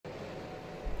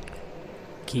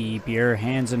Keep your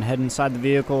hands and head inside the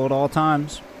vehicle at all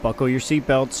times. Buckle your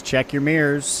seatbelts, check your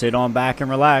mirrors, sit on back and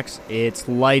relax. It's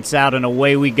lights out and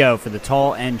away we go for the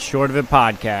Tall and Short of It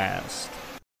podcast.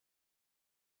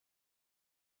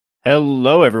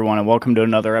 Hello, everyone, and welcome to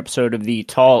another episode of the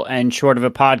Tall and Short of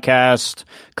It podcast.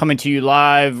 Coming to you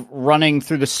live, running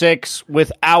through the six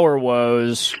with our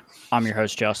woes. I'm your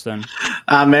host, Justin.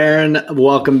 I'm Aaron.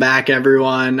 Welcome back,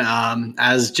 everyone.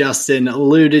 As Justin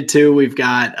alluded to, we've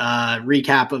got a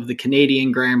recap of the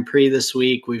Canadian Grand Prix this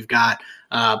week. We've got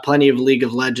plenty of League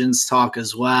of Legends talk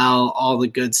as well. All the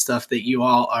good stuff that you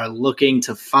all are looking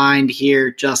to find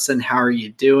here. Justin, how are you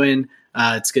doing?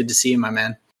 It's good to see you, my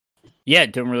man. Yeah,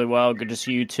 doing really well. Good to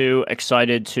see you too.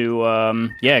 Excited to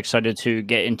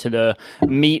get into the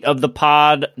meat of the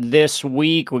pod this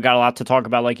week. We got a lot to talk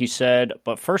about, like you said.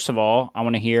 But first of all, I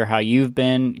want to hear how you've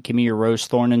been. Give me your rose,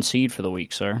 thorn, and seed for the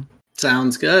week, sir.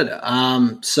 Sounds good.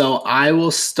 So I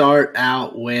will start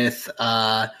out with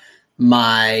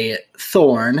my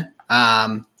thorn.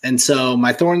 And so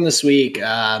my thorn this week,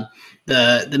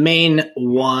 the main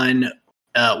one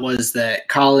was that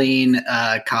Colleen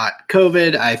caught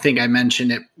COVID. I think I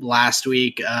mentioned it last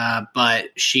week, but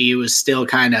she was still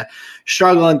kind of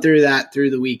struggling through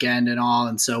the weekend and all.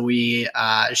 And so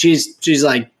she's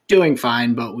like doing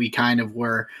fine, but we kind of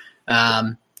were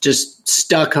just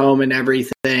stuck home and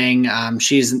everything.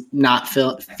 She's not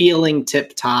feeling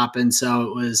tip top. And so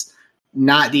it was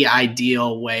not the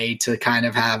ideal way to kind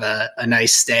of have a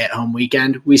nice stay at home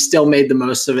weekend. We still made the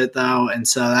most of it though. And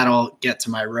so that'll get to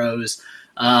my rose.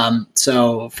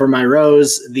 So for my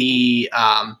rose,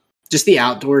 just the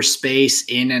outdoor space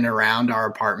in and around our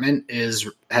apartment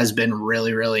has been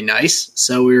really, really nice.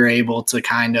 So we were able to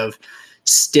kind of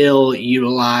still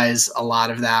utilize a lot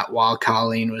of that while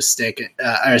Colleen was sick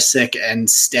and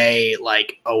stay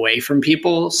like away from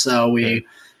people. So we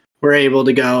were able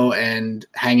to go and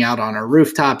hang out on a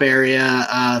rooftop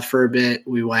area, for a bit.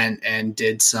 We went and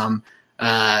did some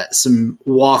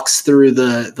walks through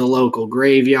the local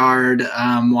graveyard,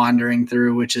 wandering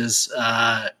through, which is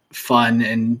fun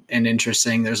and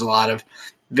interesting. There's a lot of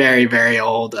very, very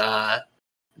old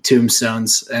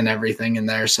tombstones and everything in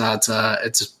there, so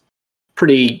it's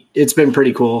been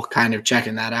pretty cool kind of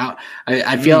checking that out.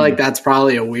 I feel like that's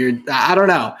probably a weird, I don't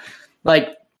know,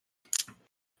 like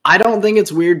I don't think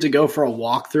it's weird to go for a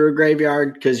walk through a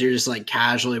graveyard because you're just like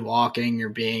casually walking. You're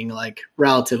being like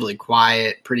relatively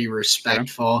quiet, pretty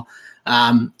respectful.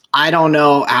 I don't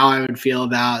know how I would feel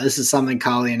about this. Is something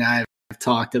Colleen and I have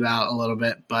talked about a little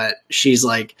bit, but she's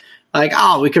like,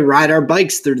 oh, we could ride our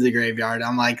bikes through the graveyard.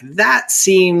 I'm like, that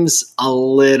seems a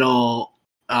little,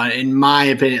 in my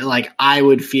opinion, like I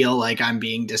would feel like I'm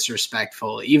being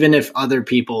disrespectful, even if other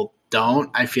people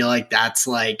don't. I feel like that's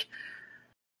like,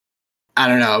 I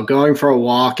don't know, going for a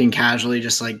walk and casually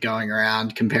just like going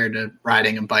around compared to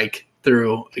riding a bike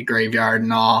through a graveyard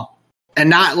and all. And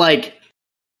not like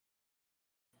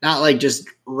just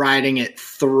riding it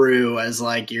through as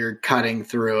like you're cutting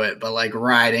through it, but like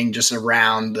riding just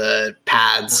around the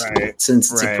paths,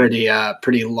 since it's a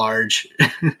pretty large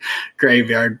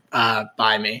graveyard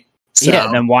by me. So,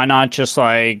 yeah, then why not just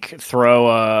like throw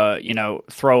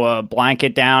a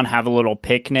blanket down, have a little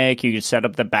picnic. You could set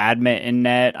up the badminton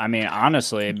net. I mean,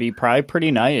 honestly, it'd be probably pretty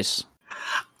nice.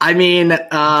 I mean,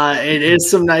 it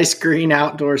is some nice green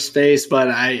outdoor space, but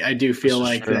I do feel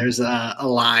like there's a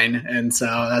line, and so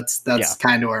that's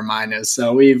kind of where mine is.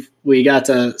 So we got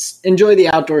to enjoy the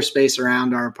outdoor space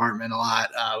around our apartment a lot,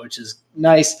 which is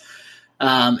nice.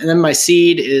 And then my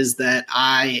seed is that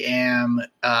I am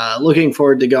looking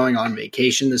forward to going on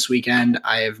vacation this weekend.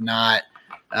 I have not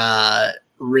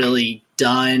really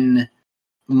done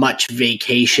much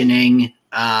vacationing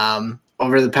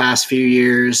over the past few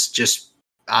years, just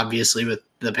obviously with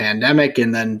the pandemic.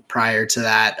 And then prior to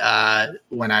that,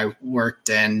 when I worked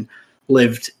and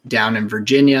lived down in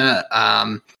Virginia,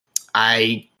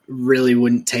 I really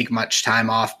wouldn't take much time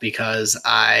off because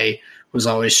I was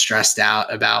always stressed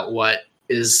out about what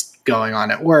is going on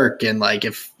at work, and like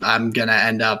if I'm gonna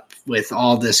end up with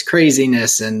all this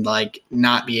craziness and like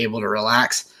not be able to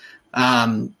relax.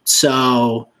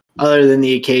 So other than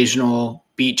the occasional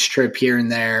beach trip here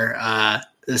and there,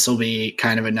 this will be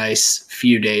kind of a nice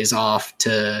few days off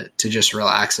to just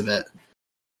relax a bit.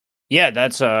 Yeah,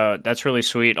 that's really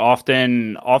sweet.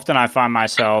 Often I find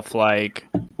myself like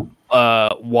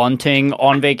wanting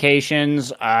on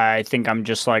vacations. I think I'm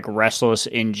just like restless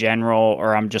in general,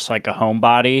 or I'm just like a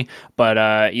homebody. But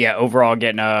overall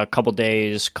getting a couple of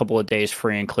days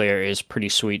free and clear is pretty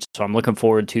sweet. So I'm looking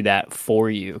forward to that for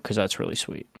you because that's really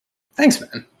sweet. Thanks,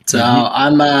 man. So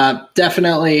I'm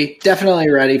definitely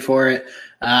ready for it.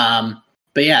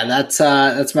 But yeah, that's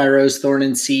my rose, thorn,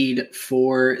 and seed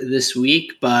for this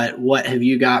week. But what have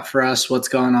you got for us? What's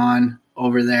going on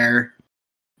over there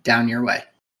down your way?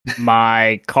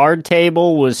 My card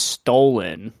table was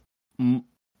stolen,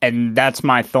 and that's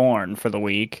my thorn for the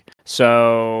week.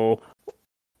 So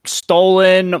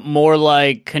stolen, more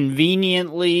like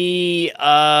conveniently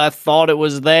thought it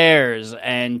was theirs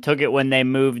and took it when they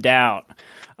moved out.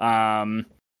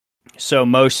 So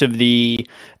most of the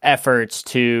efforts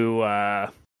to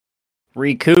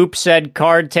recoup said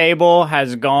card table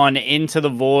has gone into the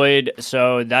void,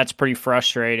 so that's pretty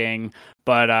frustrating.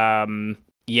 But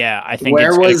yeah, I think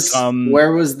where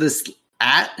was this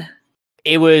at?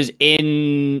 It was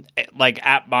in like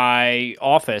at my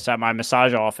office, at my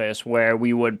massage office, where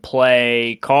we would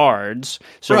play cards.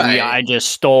 So Right.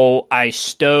 I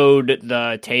stowed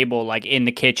the table like in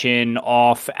the kitchen,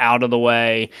 off out of the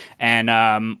way.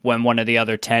 And when one of the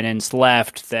other tenants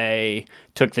left, they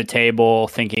took the table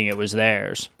thinking it was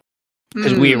theirs.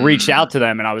 Because we reached out to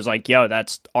them and I was like, yo,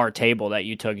 that's our table that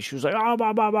you took. And she was like, oh,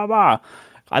 blah, blah, blah, blah.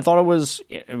 I thought it was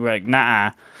like,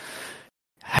 nah.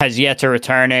 Has yet to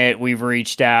return it. We've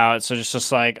reached out. So it's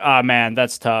just like, oh man,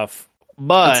 that's tough.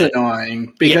 But that's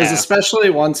annoying because especially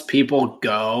once people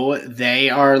go, they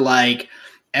are like,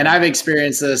 and I've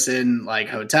experienced this in like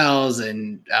hotels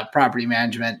and property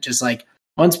management, just like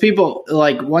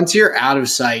once you're out of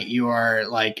sight, you are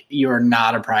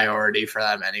not a priority for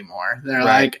them anymore. They're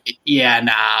like, yeah,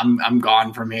 nah, I'm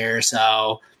gone from here.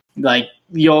 So like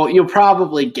you'll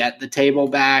probably get the table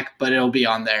back, but it'll be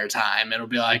on their time. It'll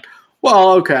be like,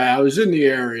 well, okay, I was in the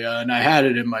area and I had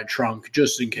it in my trunk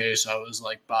just in case I was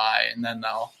like by, and then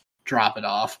they'll drop it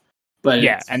off. But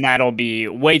yeah, and that'll be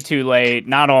way too late,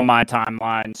 not on my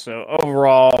timeline. So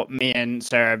overall, me and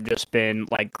Sarah have just been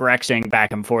like grexing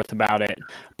back and forth about it.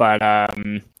 But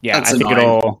yeah,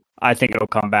 I think it'll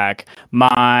come back.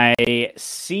 My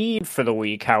seed for the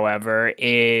week, however,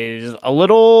 is a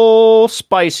little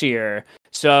spicier.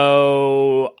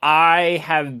 So I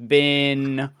have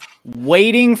been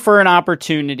waiting for an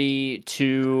opportunity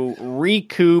to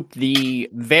recoup the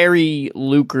very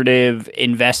lucrative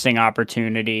investing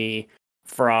opportunity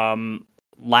from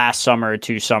last summer,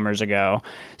 2 summers ago.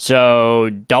 So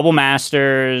Double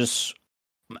Masters,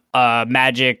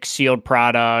 Magic sealed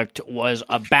product was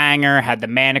a banger, had the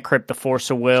Mana Crypt, the Force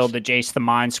of Will, the Jace the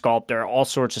Mind Sculptor, all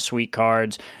sorts of sweet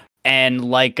cards. And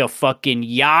like a fucking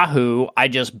Yahoo, I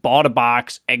just bought a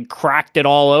box and cracked it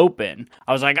all open.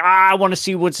 I was like, I want to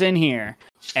see what's in here.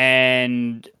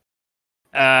 And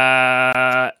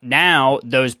now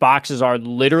those boxes are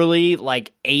literally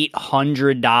like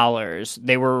 $800.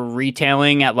 They were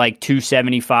retailing at like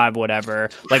 $275, whatever,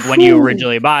 like when you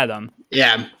originally buy them.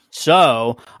 Yeah.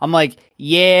 So I'm like,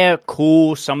 yeah,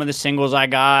 cool. Some of the singles I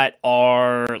got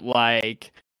are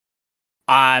like,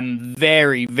 I'm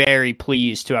very, very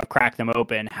pleased to have cracked them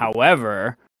open.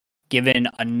 However, given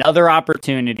another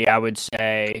opportunity, I would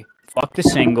say, fuck the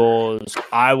singles.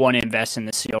 I want to invest in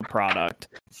the sealed product.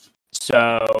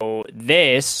 So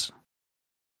this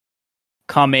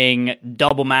coming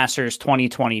Double Masters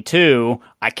 2022,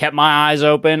 I kept my eyes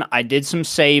open. I did some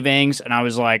savings, and I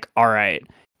was like, all right,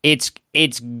 it's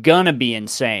gonna be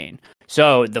insane.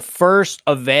 So the first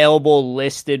available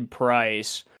listed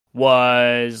price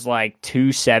was like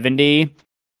 $270.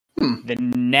 The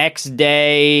next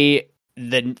day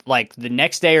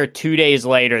or 2 days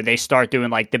later, they start doing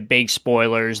like the big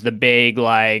spoilers, the big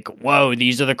like, whoa,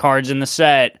 these are the cards in the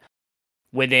set.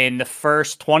 Within the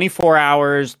first 24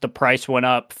 hours, the price went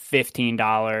up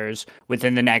 $15.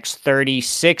 Within the next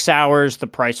 36 hours, the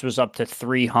price was up to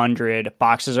 $300.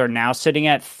 Boxes are now sitting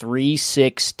at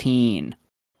 $316.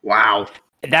 Wow.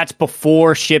 That's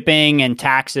before shipping and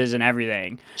taxes and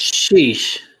everything.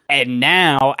 Sheesh. And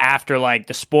now, after like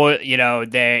the spoil,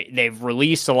 they've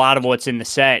released a lot of what's in the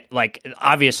set. Like,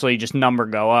 obviously, just number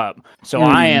go up. So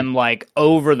I am like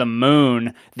over the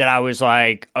moon that I was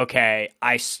like, okay,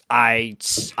 I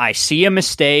see a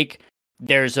mistake.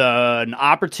 There's an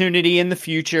opportunity in the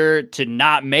future to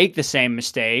not make the same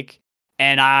mistake,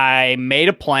 and I made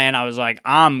a plan. I was like,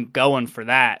 I'm going for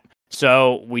that.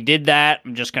 So we did that.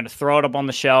 I'm just going to throw it up on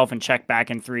the shelf and check back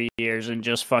in 3 years and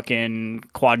just fucking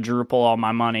quadruple all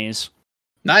my monies.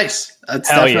 Nice. That's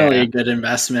definitely a good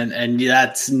investment. And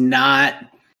it's not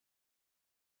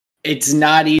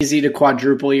easy to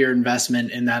quadruple your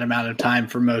investment in that amount of time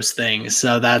for most things.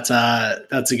 So that's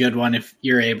a good one if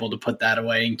you're able to put that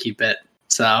away and keep it.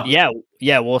 So So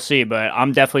yeah, we'll see, but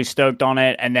I'm definitely stoked on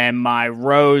it. And then my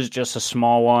Rose, just a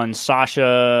small one.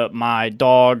 Sasha, my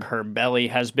dog, her belly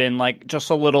has been like just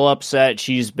a little upset.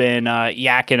 She's been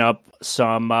yakking up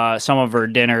some of her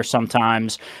dinner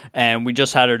sometimes, and we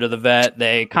just had her to the vet.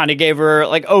 They kind of gave her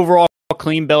like overall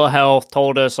clean bill of health,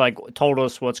 told us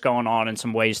what's going on and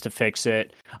some ways to fix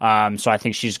it. So I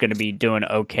think she's going to be doing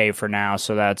okay for now.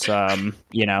 So that's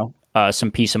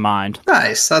some peace of mind.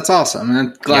 nice. That's awesome.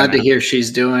 I'm glad to hear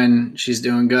she's doing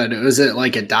good. Was it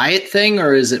like a diet thing,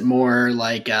 or is it more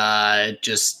like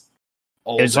just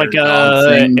older It was like dog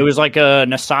thing? it was like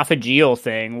an esophageal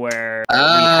thing where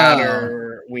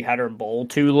we had her bowl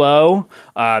too low.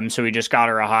 So we just got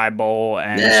her a high bowl,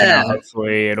 and so now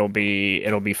hopefully it'll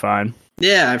be fine.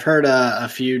 Yeah, I've heard a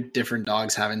few different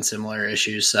dogs having similar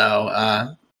issues.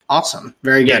 So awesome.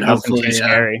 Very good. Yeah, hopefully too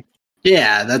scary.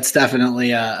 Yeah, that's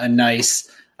definitely a nice,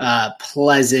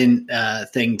 pleasant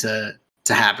thing to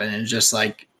happen. And just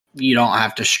like you don't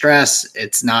have to stress.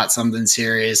 It's not something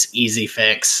serious, easy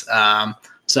fix.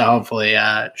 So hopefully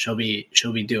she'll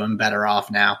be doing better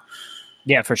off now.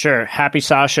 Yeah, for sure. Happy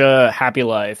Sasha, happy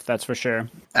life. That's for sure.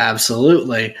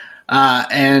 Absolutely.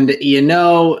 And you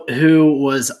know who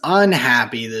was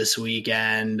unhappy this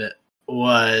weekend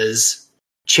was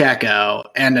Checo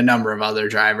and a number of other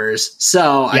drivers.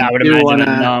 So yeah, I would imagine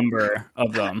a number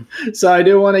of them. So I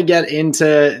do want to get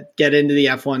into the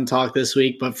F1 talk this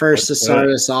week, but first to start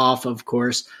us off, of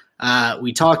course,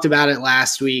 we talked about it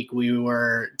last week. We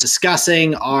were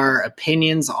discussing our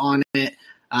opinions on it.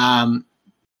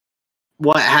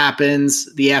 What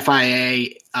happens? The FIA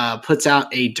puts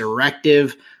out a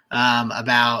directive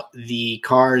about the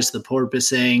cars, the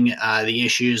porpoising, the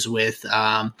issues with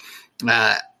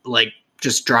like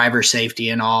just driver safety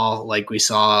and all. Like we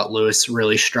saw Lewis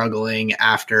really struggling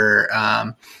after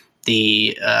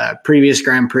the previous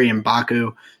Grand Prix in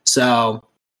Baku. So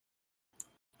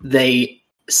they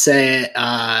say,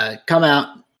 come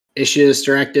out, issue this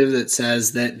directive that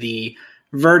says that the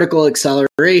vertical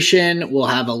acceleration will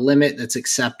have a limit that's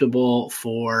acceptable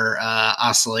for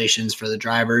oscillations for the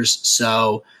drivers.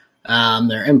 So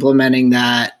they're implementing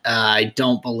that. I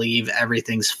don't believe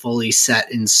everything's fully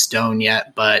set in stone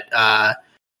yet, but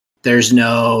there's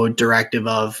no directive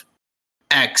of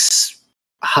X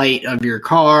height of your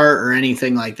car or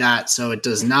anything like that. So it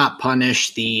does not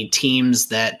punish the teams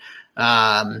that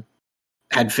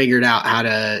had figured out how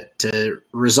to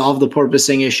resolve the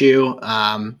porpoising issue.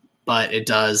 But it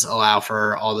does allow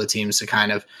for all the teams to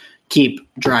kind of keep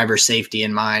driver safety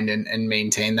in mind and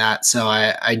maintain that. So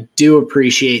I do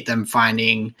appreciate them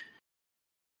finding,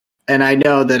 and I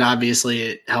know that obviously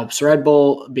it helps Red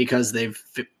Bull because they've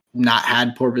not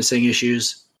had porpoising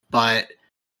issues, but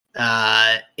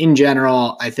in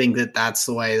general, I think that that's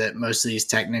the way that most of these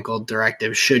technical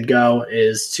directives should go,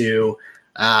 is to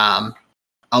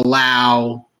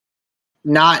allow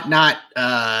not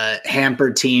hamper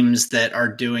teams that are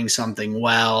doing something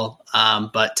well,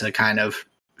 but to kind of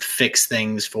fix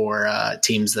things for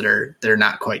teams that are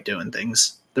not quite doing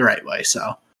things the right way.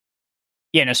 So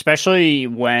yeah, and especially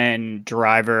when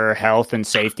driver health and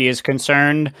safety is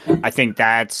concerned, I think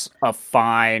that's a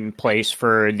fine place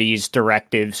for these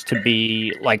directives to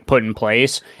be like put in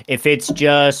place. If it's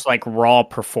just like raw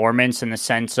performance in the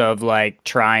sense of like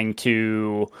trying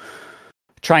to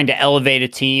elevate a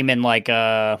team in like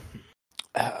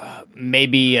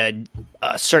maybe a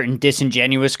certain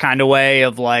disingenuous kind of way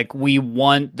of like, we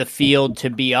want the field to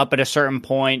be up at a certain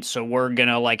point, so we're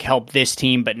gonna like help this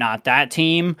team but not that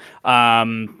team,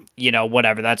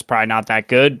 whatever, that's probably not that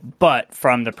good. But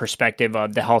from the perspective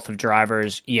of the health of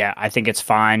drivers, yeah, I think it's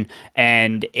fine,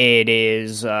 and it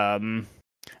is a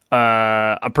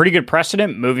pretty good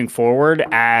precedent moving forward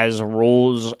as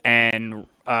rules and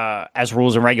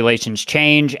regulations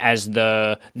change, as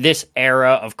this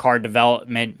era of car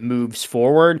development moves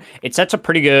forward. It sets a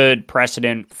pretty good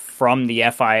precedent from the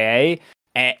FIA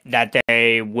that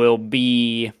they will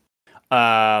be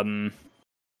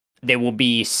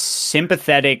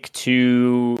sympathetic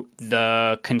to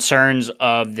the concerns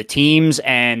of the teams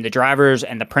and the drivers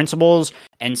and the principals,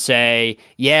 and say,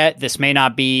 yeah, this may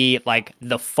not be like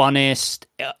the funnest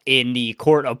in the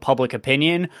court of public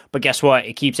opinion, but guess what?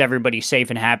 It keeps everybody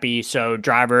safe and happy. So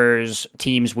drivers,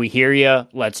 teams, we hear you.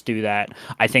 Let's do that.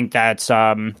 I think that's,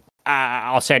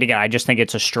 I'll say it again, I just think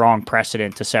it's a strong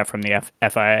precedent to set from the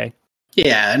FIA.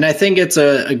 Yeah, and I think it's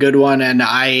a good one. And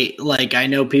I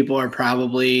know people are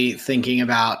probably thinking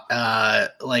about,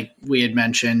 like we had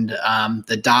mentioned,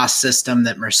 the DOS system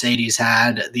that Mercedes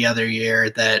had the other year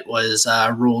that was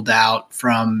ruled out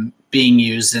from being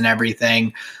used and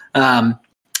everything.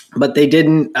 but they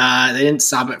didn't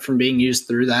stop it from being used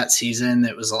through that season.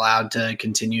 It was allowed to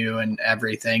continue and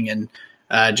everything, and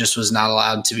just was not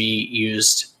allowed to be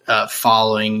used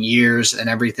following years and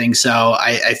everything. So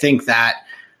I think that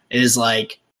is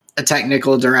like a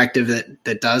technical directive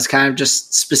that does kind of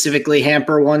just specifically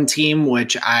hamper one team,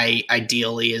 which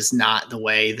ideally is not the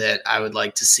way that I would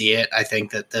like to see it. I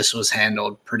think that this was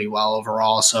handled pretty well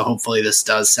overall. So hopefully this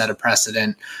does set a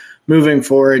precedent moving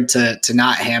forward to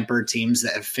not hamper teams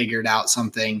that have figured out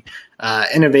something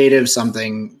innovative,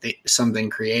 something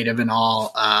creative and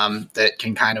all, that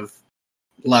can kind of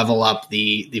level up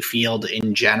the field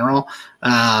in general.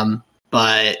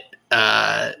 But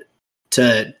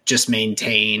to just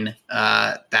maintain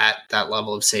that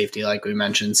level of safety, like we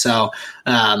mentioned. So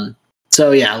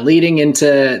yeah, leading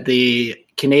into the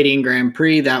Canadian Grand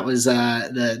Prix, that was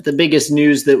the biggest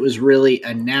news that was really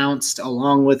announced,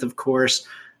 along with, of course,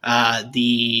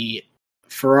 the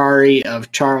Ferrari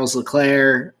of Charles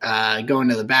Leclerc going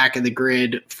to the back of the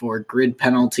grid for grid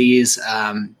penalties,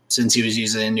 since he was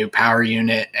using a new power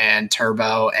unit and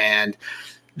turbo and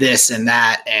this and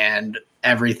that and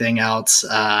everything else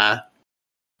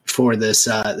for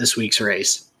this week's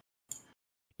race.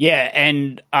 Yeah,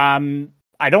 and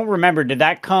I don't remember, did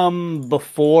that come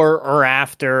before or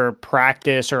after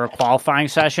practice or a qualifying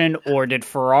session, or did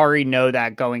Ferrari know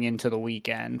that going into the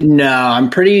weekend? No, I'm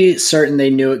pretty certain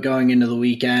they knew it going into the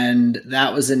weekend.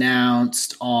 That was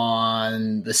announced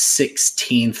on the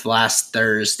 16th, last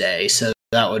Thursday, so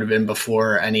that would have been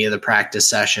before any of the practice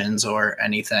sessions or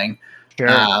anything. Sure.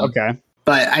 Okay.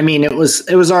 But I mean, it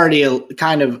was already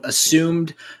kind of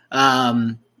assumed,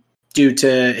 due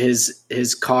to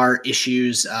his car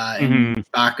issues in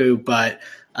Baku, but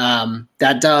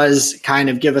that does kind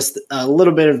of give us a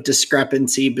little bit of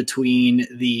discrepancy between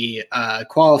the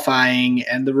qualifying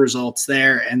and the results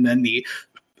there, and then the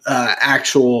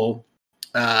actual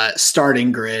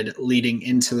starting grid leading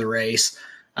into the race.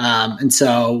 And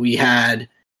so we had,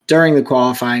 during the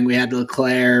qualifying, we had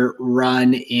Leclerc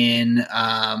run in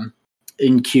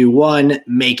Q1,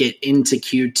 make it into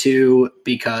Q2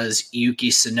 because Yuki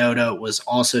Tsunoda was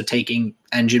also taking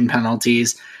engine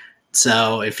penalties.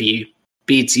 So if he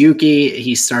beats Yuki,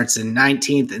 he starts in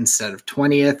 19th instead of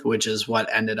 20th, which is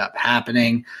what ended up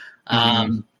happening.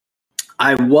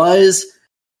 I was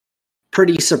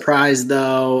pretty surprised,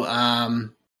 though,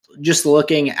 just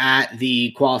looking at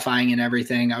the qualifying and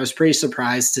everything. I was pretty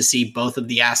surprised to see both of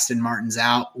the Aston Martins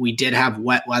out. We did have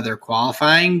wet weather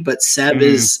qualifying, but Seb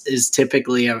is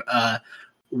typically a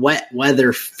wet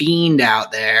weather fiend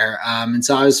out there. And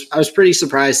so I was pretty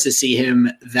surprised to see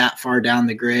him that far down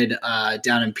the grid,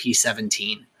 down in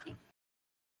P17.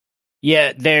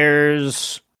 Yeah,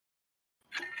 there's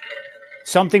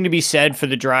something to be said for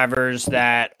the drivers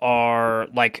that are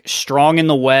like strong in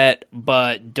the wet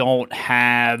but don't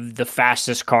have the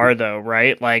fastest car, though,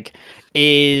 right? Like,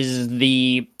 is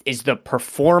the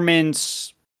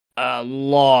performance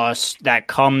loss that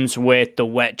comes with the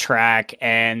wet track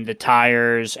and the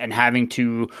tires and having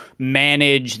to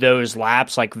manage those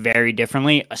laps like very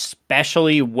differently,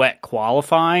 especially wet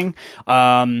qualifying.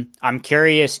 I'm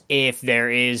curious if there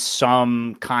is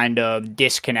some kind of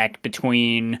disconnect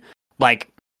between,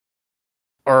 like,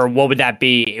 or what would that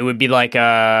be? It would be like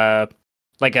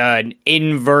an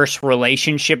inverse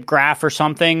relationship graph or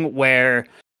something, where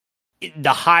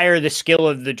the higher the skill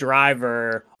of the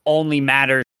driver only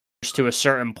matters to a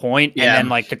certain point, and then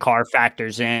like the car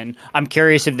factors in. I'm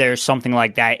curious if there's something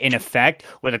like that in effect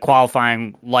with a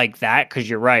qualifying like that, because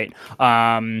you're right.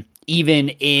 Even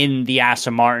in the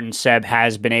Aston Martin, Seb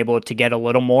has been able to get a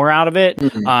little more out of it.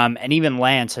 And even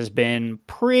Lance has been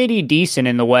pretty decent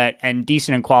in the wet and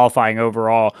decent in qualifying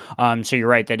overall. So you're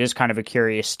right. That is kind of a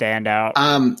curious standout.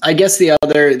 I guess the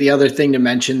other thing to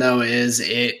mention, though, is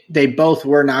they both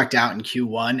were knocked out in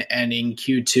Q1, and in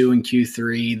Q2 and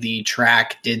Q3, the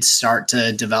track did start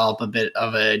to develop a bit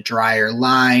of a drier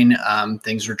line.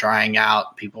 Things were drying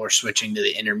out. People were switching to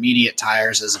the intermediate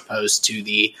tires as opposed to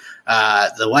the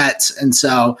wets. And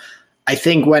so I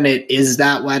think when it is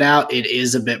that wet out, it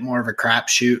is a bit more of a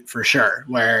crapshoot for sure,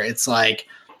 where it's like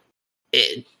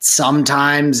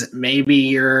sometimes maybe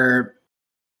you're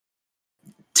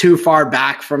too far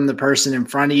back from the person in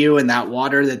front of you, and that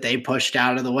water that they pushed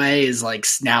out of the way is like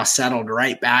now settled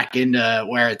right back into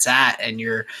where it's at, and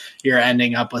you're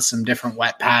ending up with some different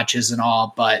wet patches and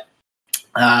all. But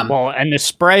well, and the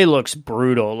spray looks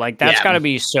brutal. Like, that's got to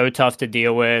be so tough to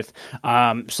deal with.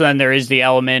 So then there is the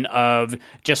element of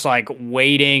just like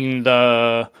waiting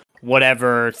the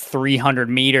whatever 300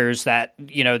 meters that,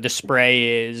 the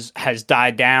spray has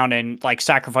died down, and like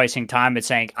sacrificing time and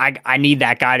saying, I need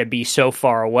that guy to be so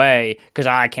far away because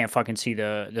I can't fucking see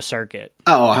the circuit.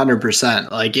 Oh,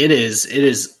 100%. Like it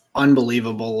is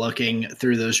unbelievable looking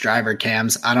through those driver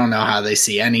cams. I don't know how they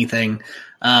see anything.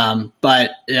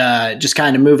 But just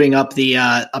kind of moving up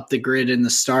the grid in the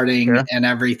starting and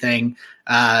everything.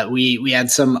 We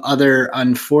had some other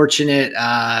unfortunate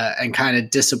and kind of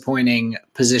disappointing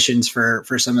positions for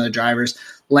some of the drivers.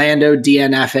 Lando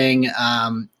DNFing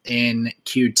in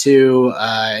Q2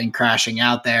 and crashing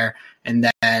out there, and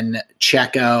then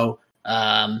Checo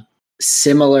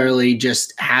similarly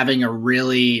just having a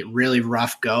really, really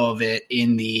rough go of it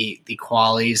in the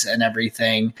qualies and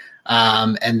everything.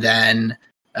 And then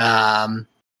I'm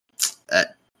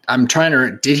trying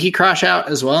to. Did he crash out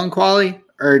as well in quali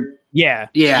or? Yeah,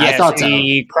 I thought so.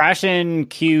 He crashed in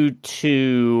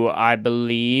Q2, I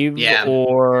believe. Yeah.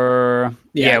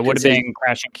 It would have been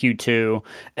crashing Q2.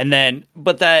 And then,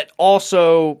 but that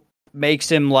also makes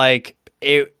him like,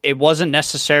 it wasn't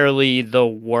necessarily the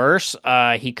worst.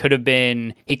 He could have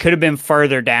been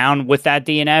further down with that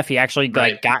DNF. He actually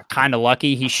got kind of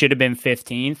lucky. He should have been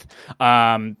 15th.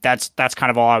 That's kind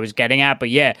of all I was getting at. But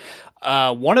yeah,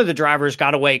 one of the drivers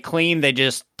got away clean. They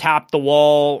just tapped the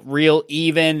wall real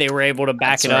even. They were able to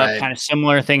back it up. Kind of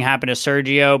similar thing happened to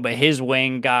Sergio, but his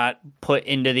wing got put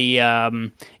into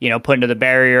the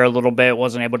barrier a little bit.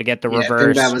 Wasn't able to get the reverse. I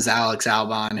think that was Alex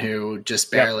Albon who just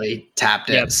barely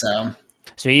tapped it. So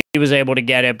he was able to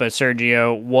get it, but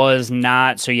Sergio was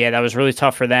not. So yeah, that was really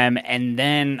tough for them.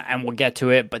 And we'll get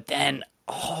to it, but then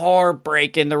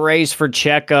heartbreak in the race for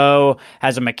Checo,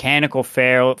 has a mechanical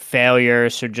failure.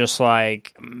 So just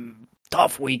like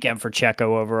tough weekend for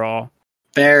Checo overall.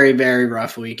 Very, very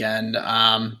rough weekend.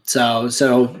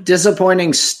 So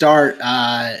disappointing start,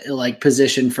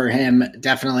 position for him.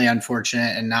 Definitely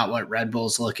unfortunate and not what Red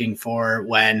Bull's looking for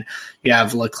when you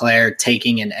have Leclerc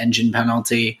taking an engine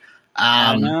penalty.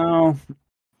 I know.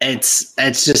 It's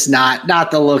just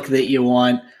not the look that you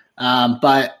want.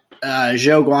 But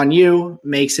Zhou Guanyu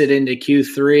makes it into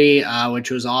Q3, which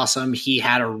was awesome. He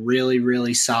had a really,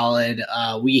 really solid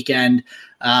weekend.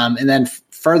 And then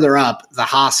further up, the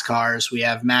Haas cars, we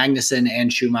have Magnussen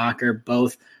and Schumacher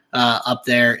both up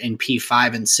there in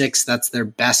P5 and 6. That's their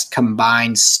best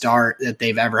combined start that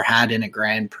they've ever had in a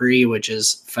Grand Prix, which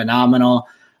is phenomenal.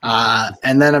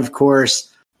 And then, of course,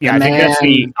 I think that's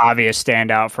the obvious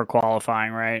standout for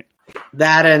qualifying, right?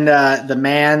 That and the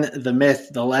man, the myth,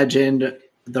 the legend,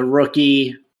 the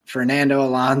rookie, Fernando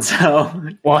Alonso.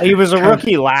 Well, he was a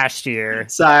rookie last year.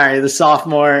 Sorry, the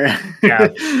sophomore.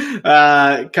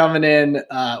 Yeah. Coming in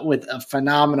with a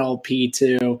phenomenal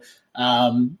P2.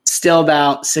 Still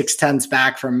about 0.6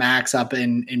 back from Max up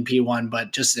in P1,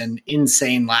 but just an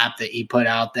insane lap that he put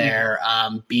out there,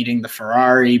 beating the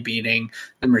Ferrari, beating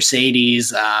the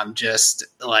Mercedes. Just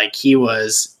like he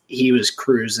was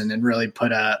cruising and really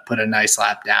put a nice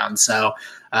lap down. So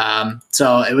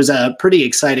it was a pretty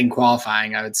exciting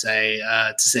qualifying, I would say,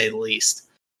 to say the least.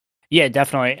 Yeah,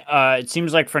 definitely. It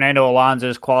seems like Fernando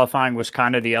Alonso's qualifying was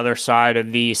kind of the other side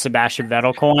of the Sebastian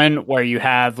Vettel coin, where you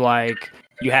have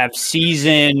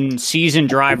season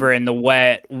driver in the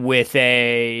wet with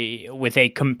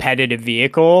a competitive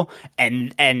vehicle,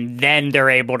 and then they're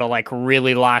able to like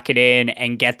really lock it in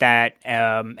and get that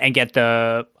and get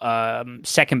the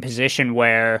second position,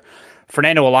 where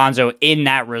Fernando Alonso in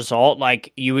that result,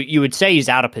 like you would say he's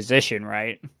out of position,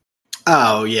 right?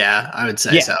 Oh yeah, I would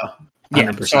say so.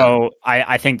 100%. Yeah, so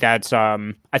I think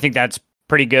that's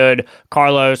pretty good.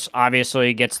 Carlos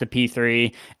obviously gets the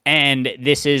P3, and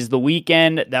this is the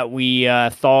weekend that we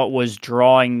thought was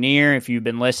drawing near. If you've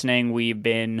been listening, we've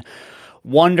been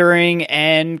wondering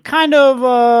and kind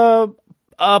of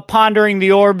pondering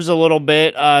the orbs a little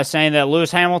bit, saying that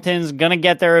Lewis Hamilton's gonna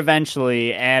get there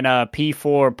eventually, and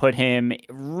P4 put him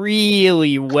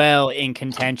really well in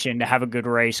contention to have a good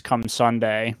race come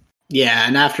Sunday. Yeah,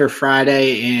 and after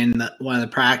Friday in one of the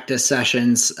practice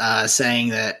sessions, saying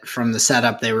that from the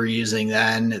setup they were using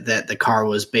then, that the car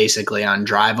was basically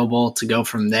undrivable, to go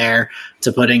from there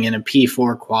to putting in a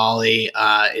P4 quali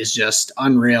is just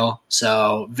unreal.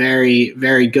 So very,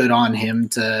 very good on him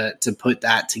to put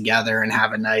that together and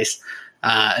have a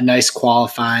nice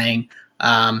qualifying.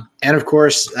 And of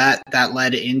course, that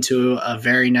led into a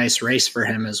very nice race for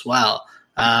him as well.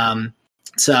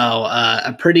 So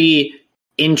a pretty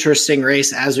interesting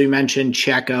race. As we mentioned,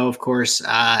 Checo, of course,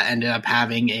 ended up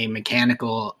having a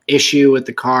mechanical issue with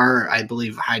the car, I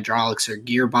believe hydraulics or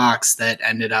gearbox, that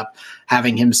ended up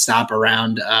having him stop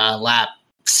around lap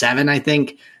 7, I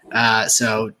think.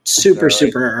 So super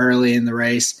early in the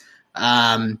race.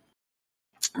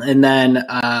 And then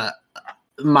I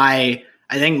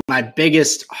think my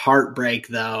biggest heartbreak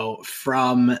though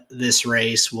from this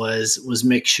race was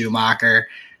Mick Schumacher.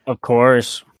 Of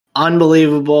course.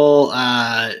 Unbelievable.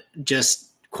 Just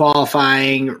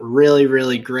qualifying, really,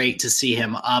 really great to see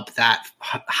him up that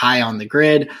high on the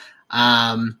grid.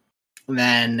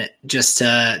 Then just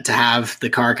to have the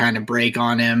car kind of break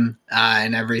on him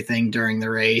and everything during the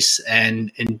race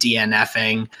and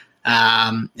DNFing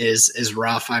is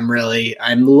rough.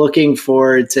 I'm looking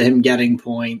forward to him getting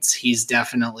points. He's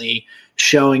definitely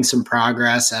showing some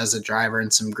progress as a driver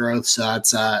and some growth. So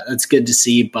that's good to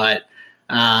see. But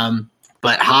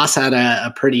Haas had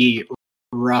a pretty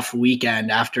rough weekend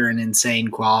after an insane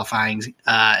qualifying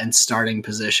and starting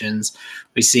positions.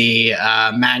 We see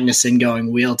Magnussen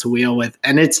going wheel to wheel with,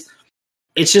 and it's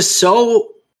just so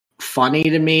funny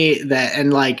to me that,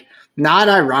 and like, not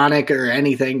ironic or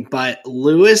anything, but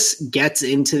Lewis gets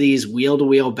into these wheel to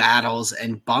wheel battles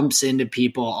and bumps into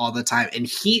people all the time, and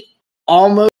he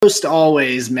almost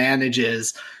always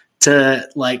manages to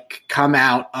like come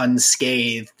out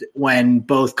unscathed when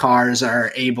both cars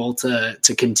are able to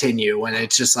continue, when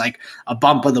it's just like a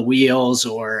bump of the wheels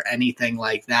or anything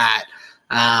like that.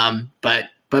 But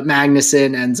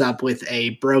Magnussen ends up with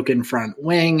a broken front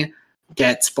wing,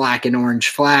 gets black and orange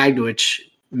flagged, which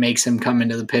makes him come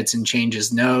into the pits and change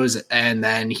his nose. And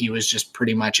then he was just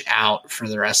pretty much out for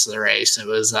the rest of the race. It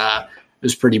was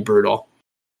pretty brutal.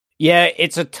 Yeah,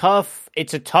 it's a tough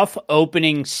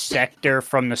opening sector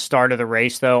from the start of the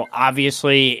race, though.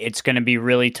 Obviously, it's going to be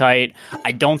really tight.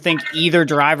 I don't think either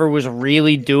driver was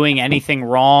really doing anything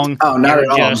wrong. Oh, not at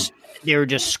all. They were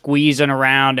just squeezing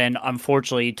around, and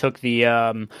unfortunately, took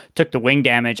the wing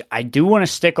damage. I do want to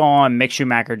stick on Mick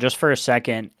Schumacher just for a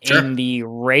second. Sure. In the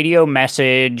radio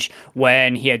message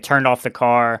when he had turned off the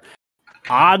car,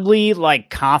 oddly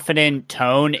like confident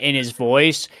tone in his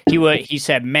voice. He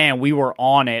said, "Man, we were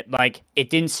on it." Like,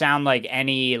 it didn't sound like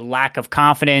any lack of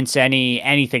confidence,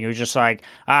 anything. It was just like,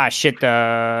 shit,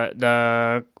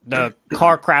 the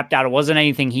car crapped out. It wasn't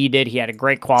anything he did. He had a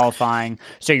great qualifying.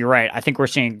 So you're right. I think we're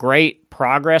seeing great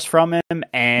progress from him,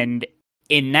 and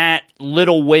in that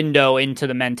little window into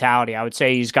the mentality, I would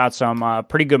say he's got some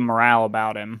pretty good morale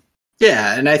about him.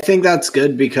 Yeah, and I think that's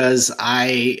good because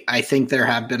I think there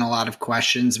have been a lot of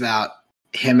questions about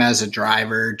him as a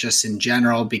driver just in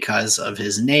general because of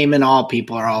his name and all.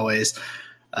 People are always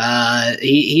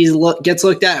gets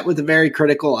looked at with a very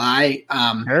critical eye.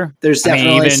 Sure. There's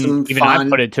definitely some even I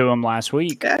put it to him last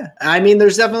week. Yeah, I mean,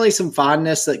 there's definitely some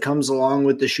fondness that comes along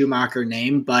with the Schumacher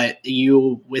name, but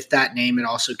with that name, it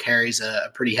also carries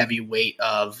a pretty heavy weight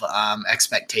of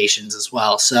expectations as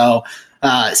well. So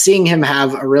seeing him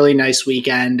have a really nice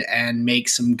weekend and make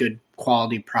some good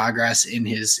quality progress in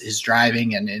his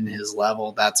driving and in his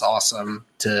level, that's awesome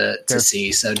to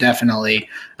see. So definitely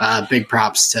big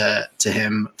props to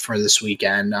him for this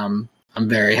weekend. I'm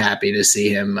very happy to see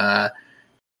him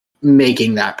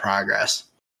making that progress.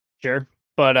 Sure.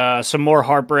 But some more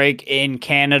heartbreak in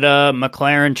Canada.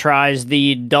 McLaren tries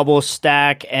the double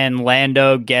stack, and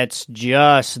Lando gets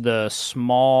just the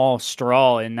small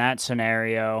straw in that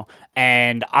scenario.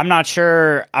 And I'm not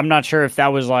sure if that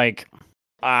was like,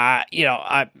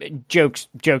 jokes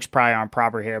probably aren't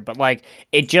proper here, but like,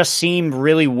 it just seemed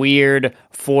really weird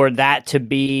for that to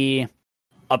be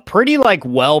a pretty like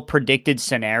well predicted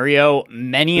scenario.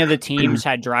 Many of the teams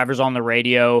had drivers on the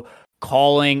radio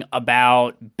calling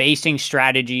about basing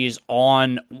strategies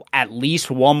on at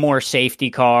least one more safety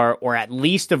car or at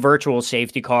least a virtual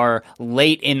safety car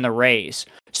late in the race.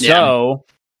 Yeah. So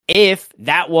if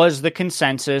that was the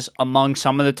consensus among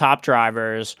some of the top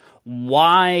drivers,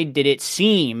 why did it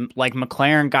seem like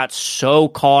McLaren got so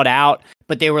caught out?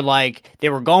 But they were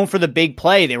going for the big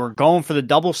play. They were going for the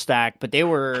double stack, but they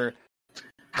were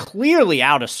clearly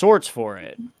out of sorts for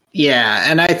it. Yeah,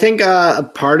 and I think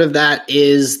a part of that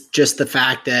is just the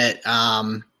fact that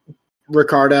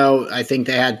Ricardo, I think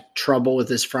they had trouble with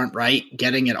his front right,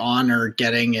 getting it on or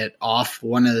getting it off,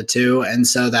 one of the two, and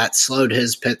so that slowed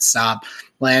his pit stop.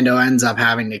 Lando ends up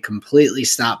having to completely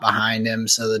stop behind him,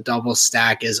 so the double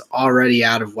stack is already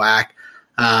out of whack.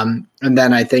 And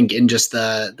then I think in just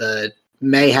the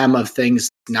mayhem of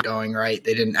things not going right,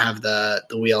 they didn't have the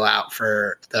wheel out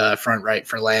for the front right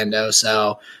for Lando.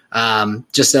 So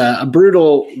just a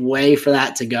brutal way for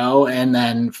that to go. And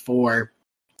then for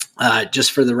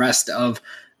just for the rest of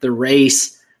the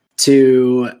race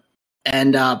to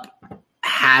end up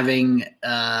having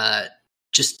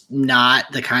just not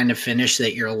the kind of finish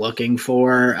that you're looking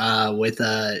for with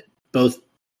both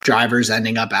drivers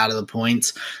ending up out of the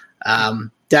points.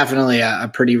 Definitely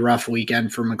a pretty rough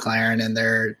weekend for McLaren, and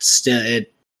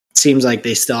it seems like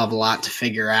they still have a lot to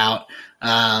figure out.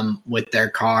 with their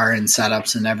car and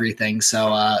setups and everything.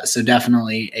 So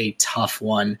definitely a tough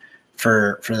one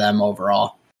for them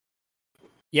overall.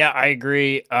 Yeah, I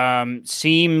agree.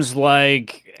 Seems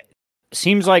like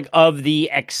of the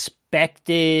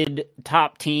expected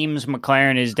top teams,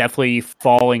 McLaren is definitely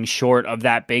falling short of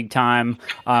that big time.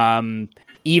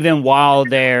 Even while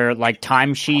their like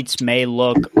timesheets may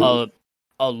look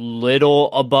a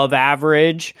little above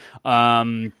average,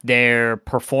 their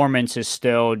performance is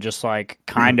still just like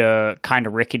kind of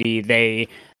rickety.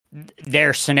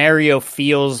 Their scenario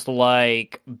feels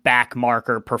like back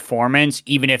marker performance,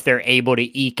 even if they're able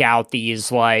to eke out these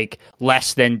like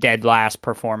less than dead last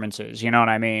performances. You know what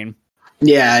I mean?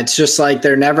 Yeah, it's just like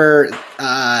they're never,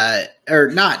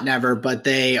 or not never, but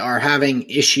they are having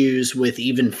issues with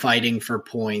even fighting for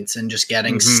points and just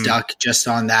getting stuck just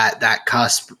on that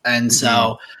cusp. And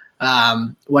so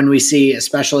when we see,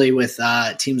 especially with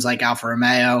teams like Alfa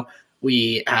Romeo,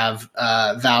 we have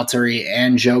Valtteri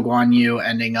and Zhou Guanyu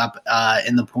ending up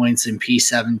in the points in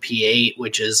P7, P8,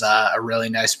 which is a really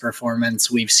nice performance.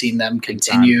 We've seen them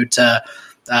continue to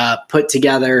put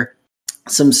together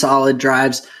some solid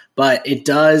drives, but it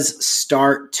does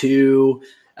start to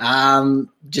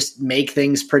just make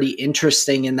things pretty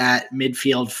interesting in that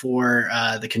midfield for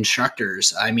the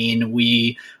constructors. I mean,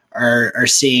 we are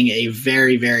seeing a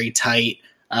very, very tight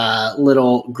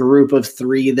little group of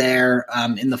three there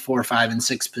in the 4, 5, and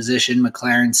 6 position.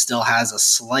 McLaren still has a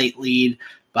slight lead,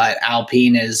 but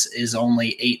Alpine is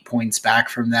only 8 points back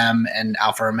from them, and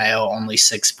Alfa Romeo only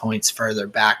 6 points further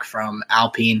back from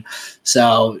Alpine.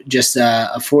 So just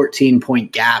a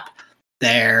 14-point gap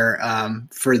there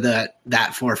for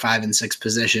that 4, 5, and 6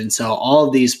 position. So all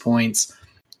of these points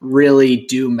really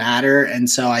do matter, and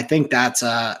so I think that's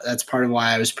part of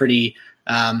why I was pretty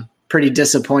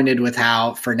disappointed with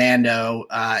how Fernando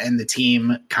and the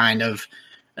team kind of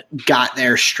got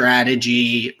their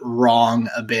strategy wrong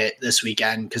a bit this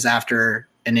weekend, because after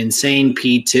an insane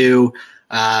P2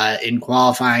 in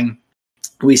qualifying,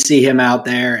 we see him out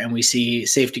there and we see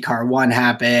safety car 1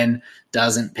 happen,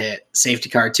 doesn't pit. Safety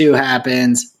car 2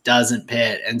 happens, doesn't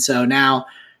pit. And so now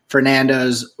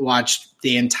Fernando's watched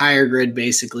the entire grid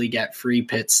basically get free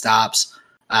pit stops.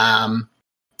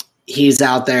 He's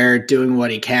out there doing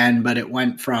what he can, but it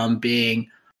went from being,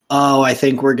 oh, I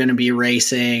think we're going to be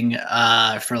racing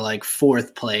for like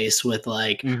 4th place with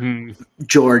like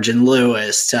George and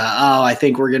Lewis to, oh, I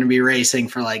think we're going to be racing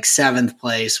for like 7th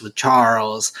place with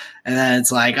Charles. And then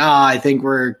it's like, oh, I think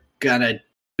we're going to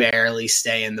barely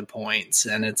stay in the points.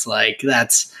 And it's like,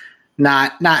 that's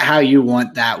not how you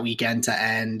want that weekend to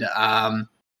end.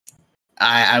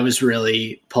 I was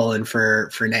really pulling for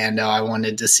Fernando. I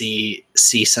wanted to see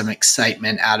some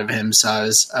excitement out of him. So I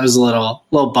was a little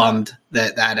bummed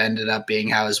that ended up being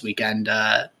how his weekend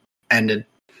ended.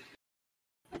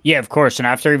 Yeah, of course. And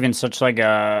after even such like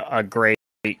a great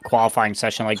qualifying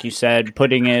session, like you said,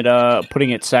 putting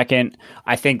it second,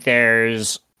 I think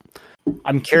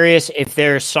I'm curious if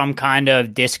there's some kind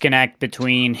of disconnect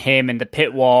between him and the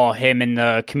pit wall, him and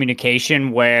the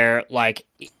communication, where like,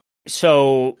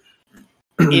 so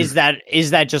is that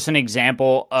just an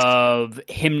example of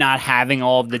him not having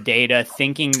all of the data,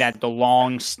 thinking that the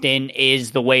long stint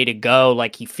is the way to go?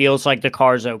 Like, he feels like the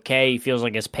car's okay, he feels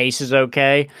like his pace is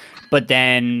okay, but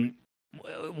then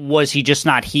was he just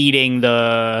not heeding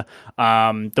the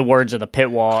words of the pit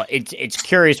wall? It's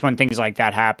curious when things like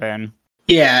that happen.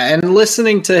 Yeah, and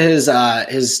listening to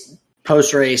his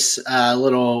post-race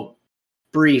little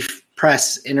brief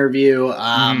press interview,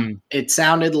 it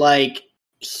sounded like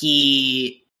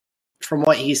he, from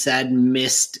what he said,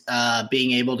 missed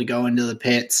being able to go into the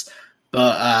pits,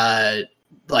 but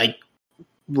like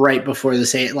right before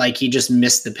he just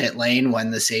missed the pit lane when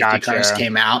the safety cars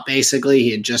came out. Basically, he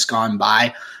had just gone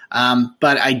by.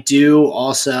 But I do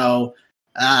also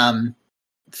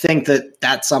think that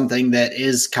that's something that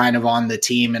is kind of on the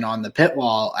team and on the pit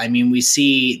wall. I mean, we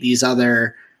see these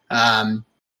other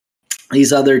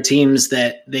teams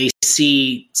that they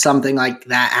see something like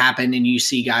that happen, and you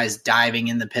see guys diving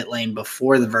in the pit lane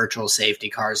before the virtual safety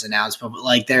cars announced, but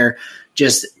like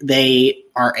they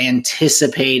are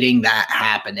anticipating that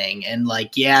happening. And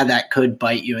like, yeah, that could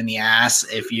bite you in the ass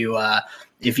if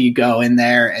you go in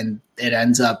there and it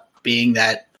ends up being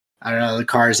that, I don't know, the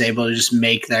car is able to just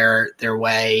make their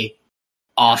way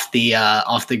off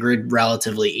the grid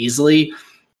relatively easily.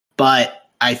 But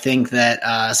I think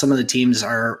that some of the teams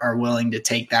are willing to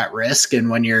take that risk, and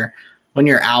when you're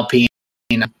Alpine,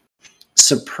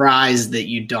 surprised that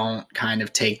you don't kind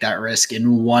of take that risk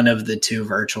in one of the 2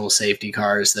 virtual safety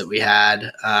cars that we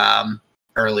had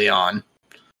early on.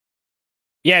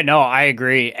 Yeah, no, I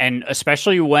agree, and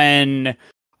especially when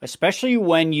especially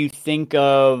when you think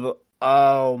of,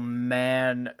 oh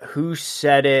man, who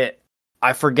said it?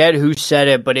 I forget who said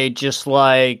it, but it just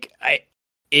like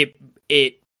it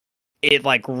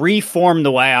like reformed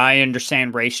the way I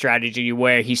understand race strategy,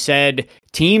 where he said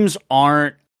teams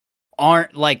aren't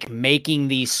like making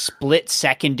these split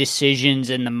second decisions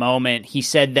in the moment. He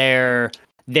said they're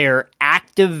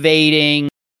activating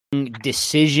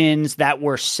decisions that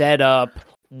were set up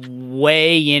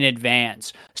way in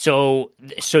advance. So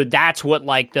that's what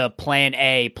like the plan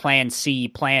A, plan C,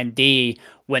 plan D,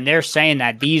 when they're saying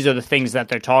that, these are the things that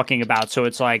they're talking about. So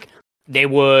it's like they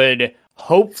would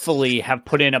hopefully have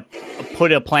put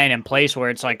a plan in place where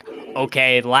it's like,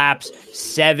 okay, laps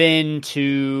 7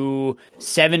 to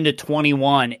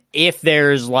 21. If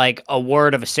there's like a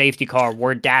word of a safety car,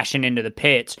 we're dashing into the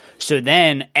pits. So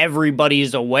then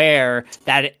everybody's aware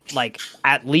that like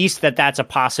at least that's a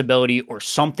possibility or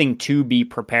something to be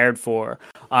prepared for.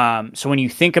 So when you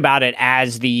think about it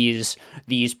as these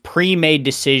pre-made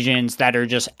decisions that are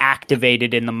just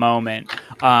activated in the moment,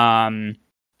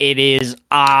 it is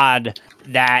odd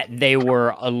that they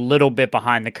were a little bit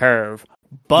behind the curve.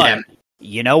 But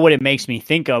you know what it makes me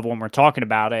think of when we're talking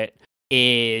about it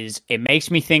is it makes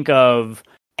me think of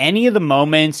any of the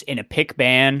moments in a pick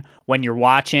ban when you're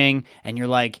watching and you're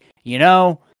like, you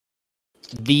know,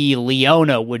 the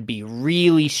Leona would be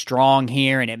really strong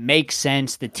here and it makes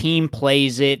sense. The team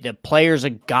plays it. The player's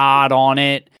a god on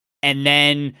it. And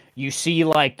then you see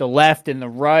like the left and the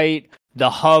right, the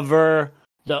hover,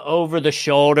 the over the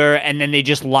shoulder, and then they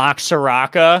just lock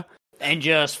Soraka and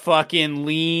just fucking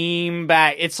lean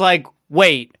back. It's like,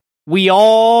 wait, we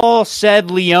all said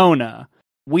Leona.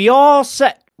 We all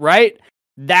said, right?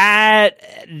 That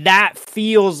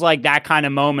feels like that kind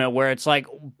of moment where it's like,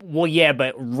 well, yeah,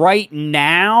 but right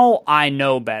now I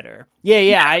know better.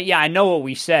 I know what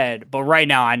we said, but right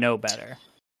now I know better.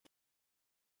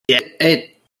 Yeah,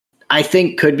 it I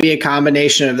think could be a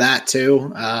combination of that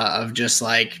too, of just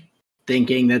like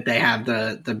thinking that they have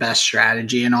the best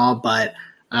strategy and all, but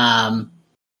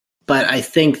I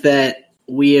think that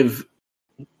we've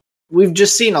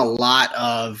just seen a lot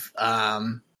of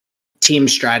team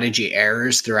strategy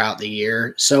errors throughout the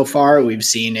year so far. We've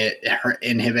seen it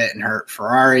inhibit and hurt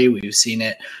Ferrari. We've seen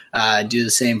it do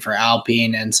the same for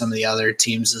Alpine and some of the other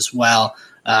teams as well.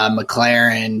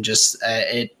 McLaren, just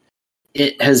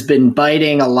it has been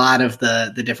biting a lot of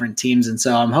the different teams, and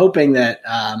so I'm hoping that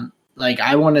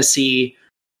I want to see.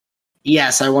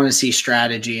 Yes, I want to see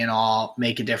strategy and all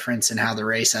make a difference in how the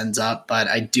race ends up, but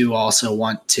I do also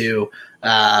want to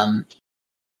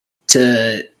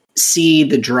see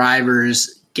the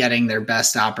drivers getting their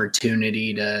best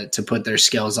opportunity to put their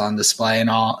skills on display and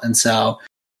all. And so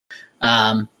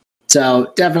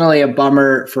definitely a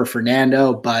bummer for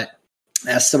Fernando, but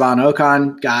Esteban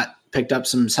Ocon picked up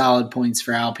some solid points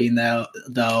for Alpine though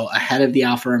ahead of the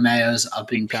Alfa Romeos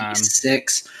up in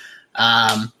P6.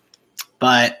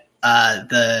 But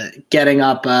the getting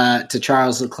up to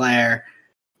Charles Leclerc,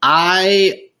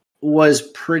 I was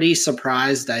pretty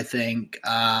surprised, I think,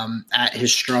 at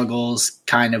his struggles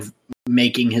kind of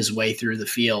making his way through the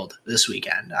field this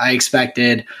weekend. I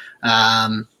expected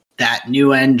that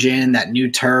new engine, that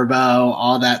new turbo,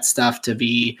 all that stuff to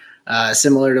be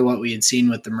similar to what we had seen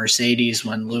with the Mercedes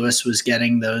when Lewis was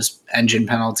getting those engine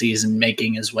penalties and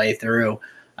making his way through.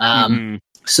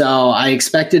 So I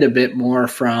expected a bit more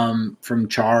from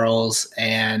Charles,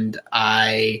 and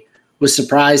I was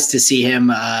surprised to see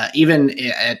him even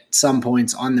at some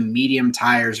points on the medium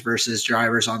tires versus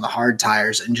drivers on the hard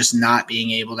tires and just not being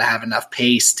able to have enough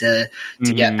pace to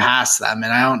get past them.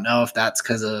 And I don't know if that's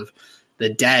because of the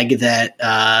deg that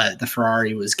the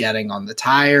Ferrari was getting on the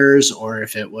tires or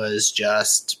if it was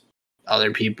just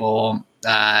other people,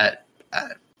 I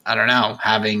don't know,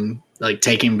 having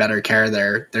taking better care of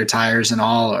their tires and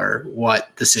all, or what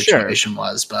the situation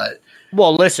was. But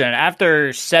well, listen,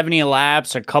 after 70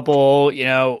 laps, a couple of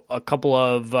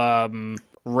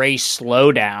race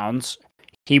slowdowns,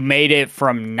 he made it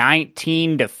from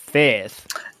 19 to 5th.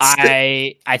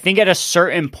 I think at a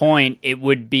certain point it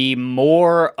would be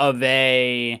more of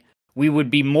we would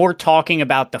be more talking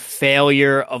about the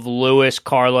failure of Lewis,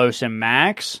 Carlos, and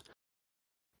Max,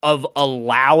 of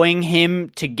allowing him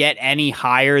to get any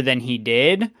higher than he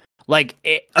did.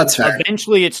 That's fair.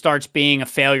 Eventually it starts being a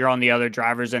failure on the other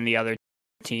drivers and the other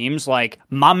teams. Like,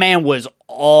 my man was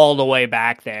all the way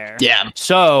back there. Yeah.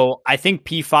 So I think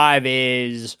P5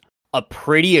 is a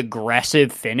pretty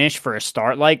aggressive finish for a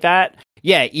start like that.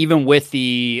 Yeah, even with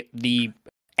the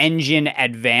engine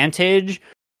advantage,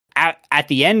 at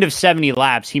the end of 70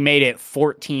 laps, he made it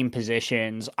 14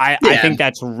 positions. I think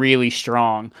that's really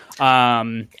strong.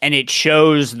 And it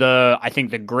shows I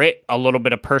think the grit, a little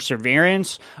bit of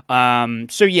perseverance.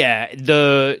 So yeah,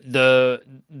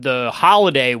 the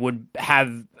holiday would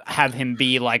have him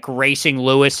be like racing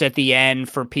Lewis at the end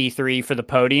for P3 for the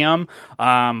podium.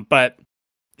 But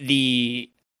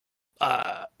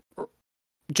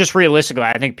just realistically,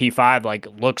 I think P5 like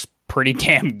looks pretty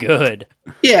damn good.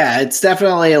 Yeah, it's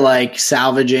definitely like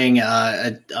salvaging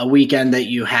a weekend that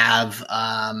you have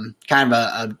kind of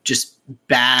a just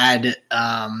bad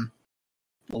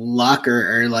luck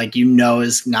or like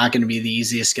is not going to be the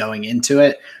easiest going into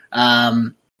it.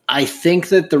 I think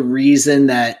that the reason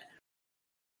that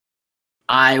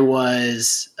I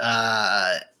was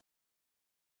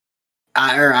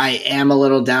I am a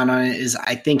little down on it is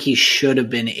I think he should have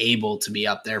been able to be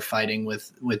up there fighting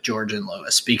with George and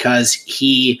Lewis, because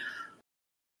he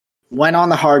went on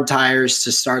the hard tires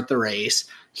to start the race.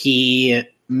 He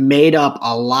made up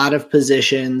a lot of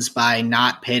positions by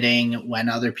not pitting when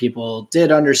other people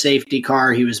did under safety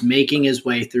car. He was making his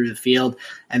way through the field,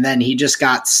 and then he just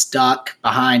got stuck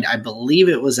behind, I believe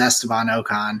it was Esteban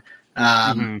Ocon,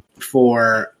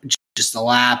 for just a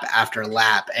lap after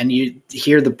lap. And you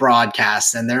hear the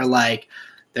broadcast and they're like,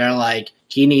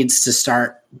 he needs to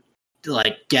start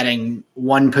like getting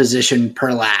one position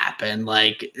per lap. And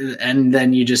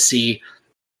then you just see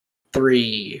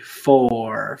 3,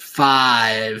 4,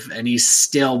 5, and he's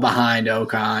still behind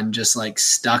Ocon, just like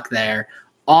stuck there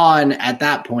on, at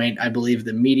that point, I believe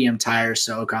the medium tires,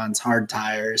 so Ocon's hard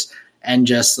tires, and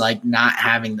just like not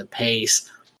having the pace.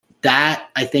 That,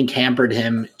 I think, hampered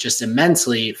him just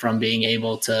immensely from being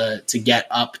able to get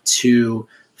up to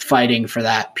fighting for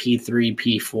that P3,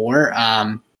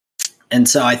 P4. And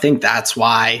so I think that's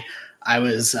why I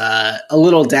was a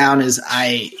little down, is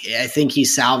I think he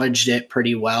salvaged it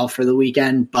pretty well for the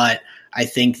weekend, but I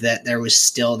think that there was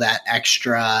still that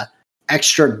extra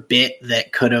bit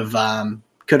that could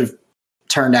have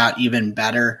turned out even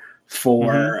better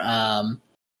for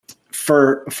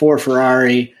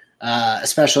Ferrari.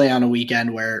 Especially on a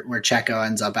weekend where Checo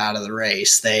ends up out of the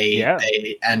race,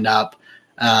 they end up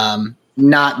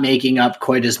not making up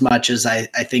quite as much as I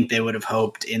think they would have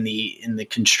hoped in the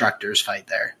constructors fight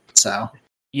there. So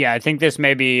yeah, I think this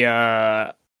may be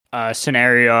a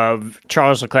scenario of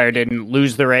Charles Leclerc didn't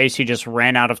lose the race; he just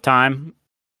ran out of time.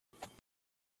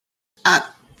 A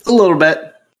little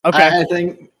bit. Okay,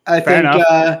 I think.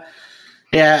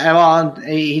 Yeah, well,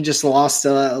 he just lost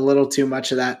a little too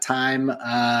much of that time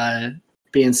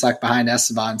being stuck behind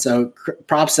Esteban. So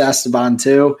props to Esteban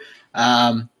too.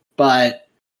 But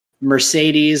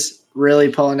Mercedes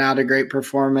really pulling out a great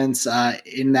performance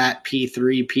in that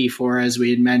P3, P4, as we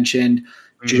had mentioned.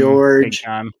 George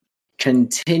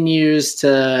continues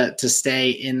to stay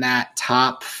in that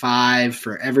top 5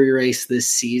 for every race this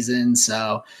season.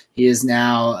 So he has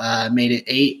now made it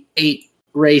eight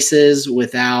races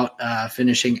without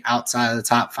finishing outside of the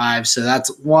top 5. So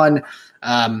that's one.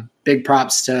 Big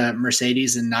props to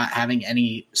Mercedes and not having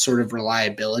any sort of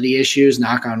reliability issues,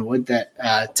 knock on wood, that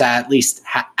to at least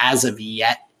as of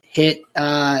yet hit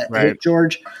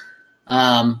George.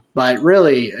 But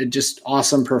really just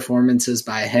awesome performances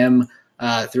by him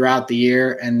throughout the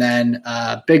year. And then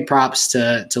big props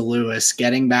to Lewis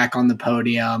getting back on the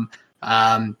podium.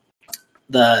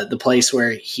 The place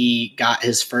where he got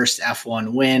his first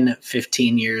F1 win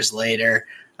 15 years later.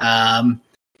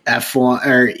 F1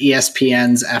 or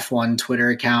ESPN's F1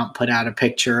 Twitter account put out a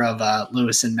picture of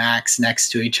Lewis and Max next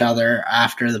to each other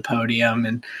after the podium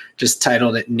and just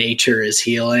titled it "Nature is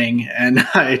Healing," and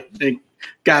I think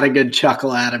got a good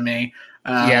chuckle out of me.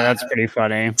 Yeah, that's pretty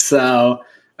funny. So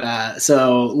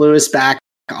Lewis back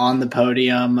on the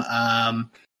podium.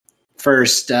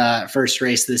 First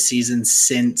race this season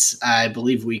since I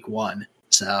believe week 1.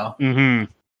 So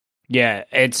yeah,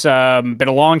 it's been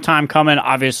a long time coming.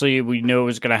 Obviously, we knew it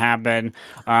was going to happen.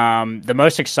 The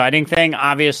most exciting thing,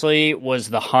 obviously, was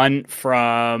the hunt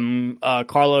from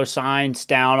Carlos Sainz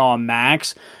down on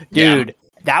Max. Dude,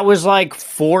 that was like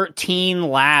 14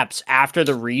 laps after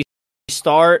the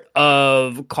restart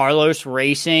of Carlos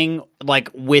racing, like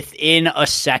within a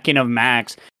second of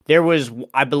Max. There was,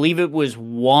 I believe it was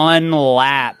one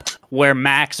lap where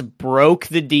Max broke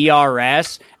the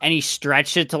DRS and he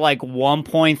stretched it to like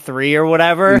 1.3 or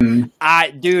whatever.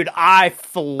 I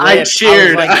flipped. I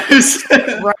cheered.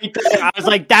 I was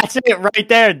like, that's it right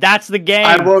there. That's the game.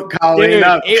 I won't call it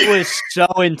up. It was so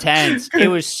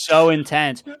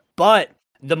intense. But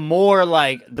the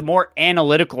more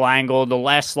analytical angle, the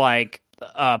less like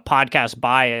podcast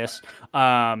bias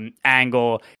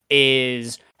angle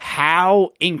is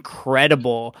how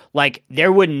incredible. Like,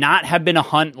 there would not have been a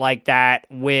hunt like that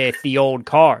with the old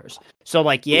cars. So,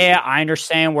 like, yeah, I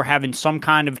understand we're having some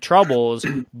kind of troubles,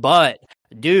 but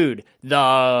dude,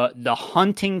 the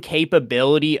hunting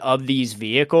capability of these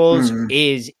vehicles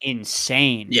is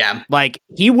insane. Yeah. Like,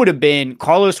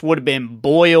 Carlos would have been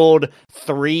boiled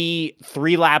three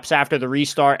laps after the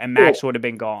restart, and Max would have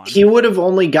been gone. He would have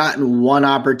only gotten one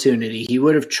opportunity. He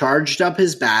would have charged up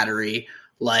his battery,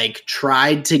 like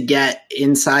tried to get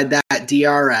inside that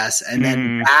DRS, and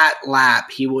then that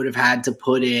lap he would have had to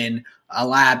put in a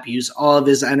lap, use all of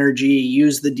his energy,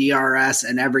 use the DRS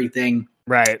and everything.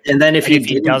 Right. And then if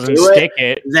he doesn't stick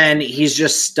it, then he's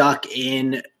just stuck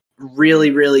in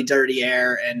really, really dirty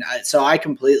air. And so I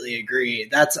completely agree.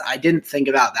 I didn't think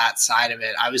about that side of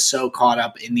it. I was so caught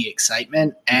up in the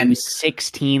excitement. And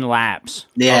 16 laps.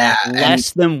 Yeah.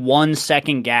 Less than 1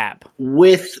 second gap.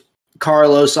 With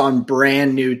Carlos on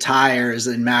brand new tires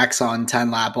and Max on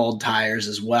 10-lap-old tires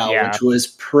as well, which was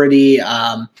pretty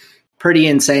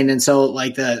insane. And so,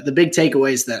 like, the big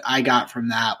takeaways that I got from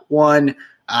that, one,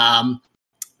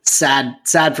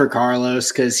 sad for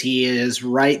Carlos, because he is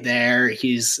right there.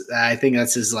 I think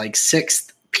that's his like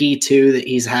 6th P2 that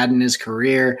he's had in his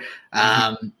career,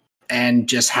 and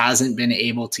just hasn't been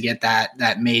able to get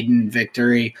that maiden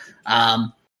victory.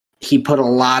 He put a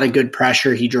lot of good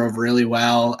pressure. He drove really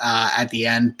well at the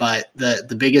end. But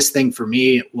the biggest thing for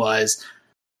me was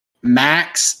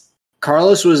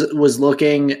Carlos was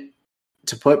looking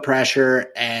to put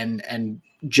pressure and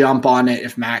jump on it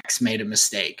if Max made a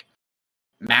mistake.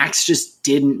 Max just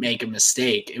didn't make a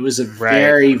mistake. It was a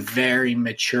very, very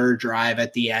mature drive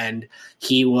at the end.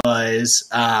 He was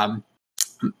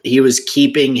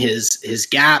keeping his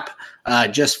gap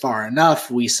just far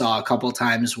enough. We saw a couple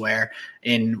times where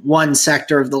in one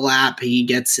sector of the lap,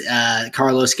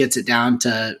 Carlos gets it down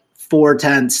to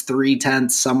 4/10, 3/10,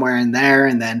 somewhere in there.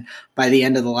 And then by the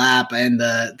end of the lap and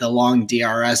the long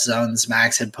DRS zones,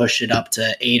 Max had pushed it up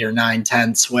to 8 or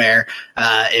 9/10, where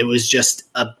it was just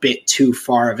a bit too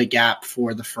far of a gap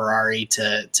for the Ferrari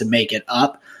to make it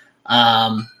up.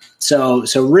 So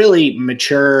really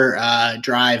mature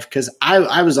drive, because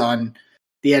I was on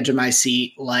the edge of my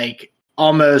seat, like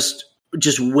almost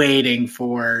just waiting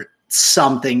for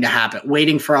something to happen,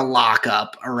 waiting for a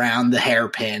lockup around the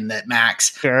hairpin that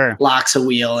Max locks a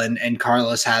wheel and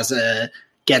Carlos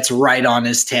gets right on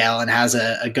his tail and has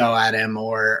a go at him,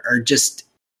 or just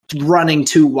running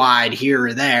too wide here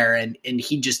or there. And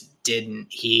he just didn't.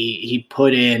 He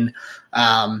put in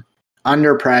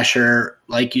under pressure,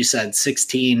 like you said,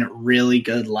 16 really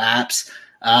good laps.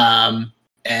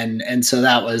 And so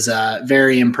that was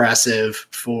very impressive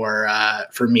for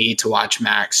me to watch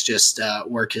Max just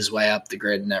work his way up the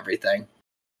grid and everything.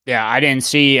 Yeah, I didn't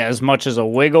see as much as a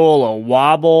wiggle, a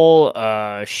wobble,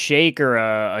 a shake, or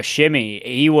a shimmy.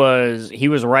 He was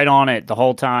right on it the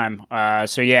whole time.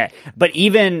 So yeah, but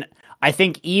I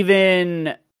think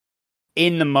even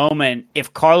in the moment,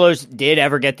 if Carlos did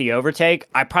ever get the overtake,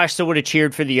 I probably still would have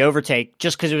cheered for the overtake,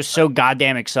 just because it was so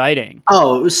goddamn exciting.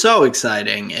 Oh, it was so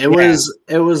exciting. It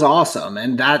was awesome.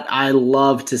 And that, I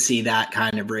love to see that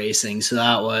kind of racing. So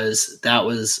that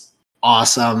was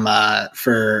awesome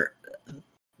for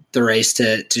the race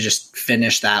to just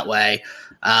finish that way,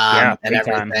 and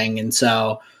everything. Time. And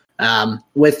so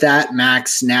with that,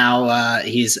 Max now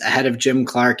he's ahead of Jim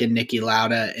Clark and Niki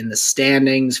Lauda in the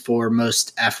standings for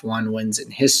most F1 wins in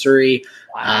history.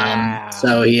 Wow.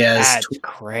 So he has that's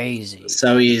crazy.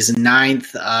 So he's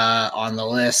 9th on the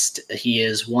list. He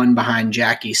is 1 behind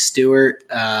Jackie Stewart.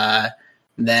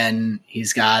 Then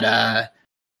he's got a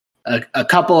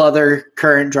couple other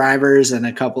current drivers and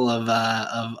a couple of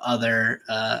other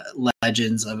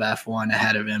legends of F1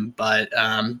 ahead of him, but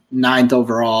 9th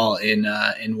overall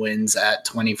in wins at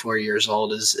 24 years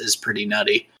old is pretty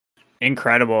nutty.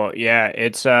 Incredible. Yeah,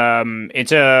 it's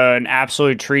an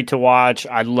absolute treat to watch.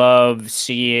 I love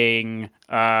seeing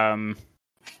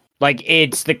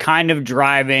it's the kind of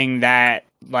driving that,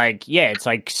 like, yeah, it's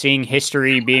like seeing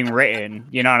history being written.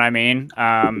 You know what I mean?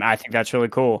 I think that's really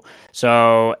cool.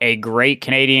 So a great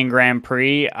Canadian Grand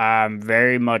Prix. I'm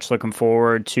very much looking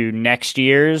forward to next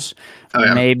year's. Oh,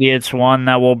 yeah. Maybe it's one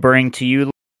that we'll bring to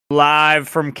you live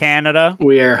from Canada.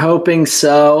 We are hoping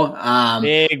so.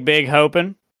 Big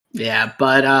hoping. Yeah,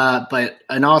 but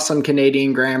an awesome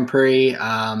Canadian Grand Prix.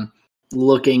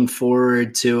 Looking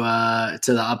forward to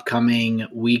the upcoming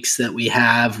weeks that we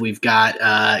have. We've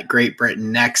got Great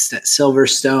Britain next at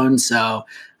Silverstone, so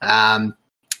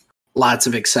lots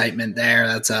of excitement there.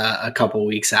 That's a couple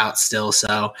weeks out still,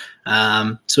 so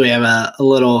we have a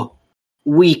little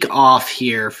week off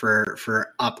here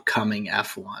for upcoming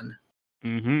F1.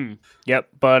 Mm-hmm. Yep.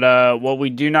 But what we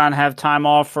do not have time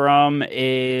off from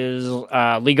is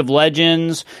League of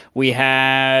Legends. We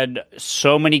had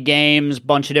so many games,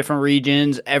 bunch of different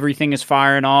regions. Everything is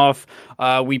firing off.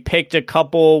 We picked a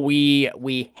couple.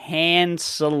 We hand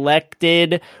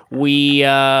selected.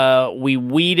 We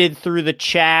weeded through the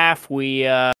chaff. We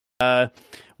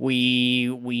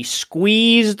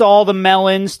squeezed all the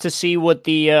melons to see what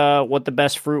the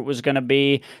best fruit was going to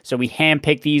be. So we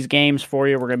handpicked these games for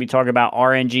you. We're going to be talking about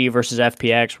RNG versus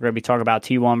FPX. We're going to be talking about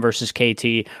T1 versus KT.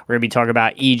 We're going to be talking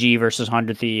about EG versus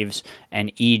 100 Thieves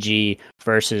and EG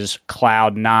versus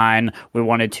Cloud9. We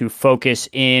wanted to focus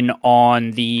in on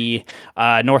the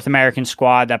North American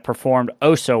squad that performed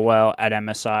oh so well at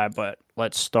MSI, but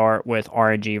let's start with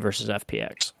RNG versus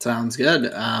FPX. Sounds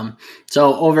good.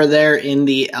 So over there in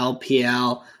the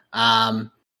LPL,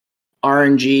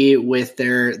 RNG with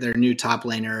their new top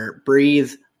laner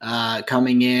Breathe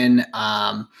coming in.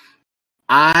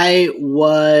 I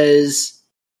was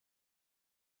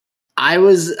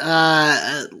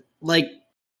like,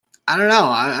 I don't know.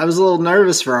 I was a little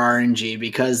nervous for RNG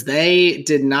because they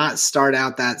did not start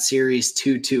out that series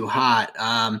too hot.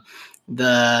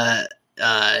 The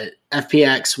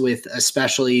FPX with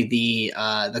especially the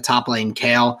top lane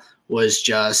Kale was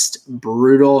just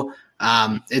brutal.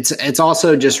 It's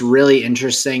also just really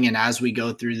interesting, and as we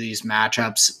go through these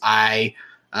matchups, I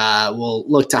will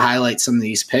look to highlight some of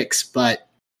these picks. But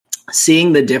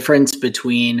seeing the difference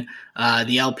between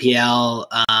the LPL,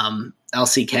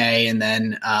 LCK, and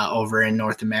then over in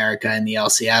North America and the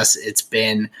LCS, it's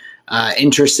been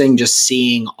interesting just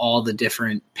seeing all the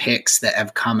different picks that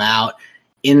have come out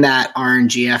in that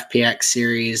RNG FPX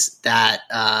series. That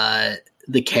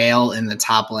the Kale in the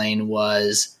top lane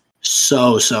was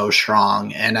so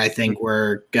strong, and I think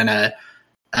we're gonna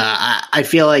I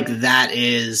feel like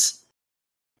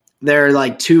there are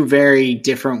like two very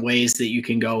different ways that you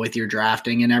can go with your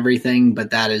drafting and everything, but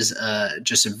that is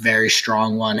just a very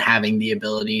strong one, having the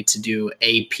ability to do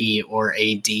AP or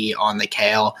AD on the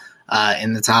Kale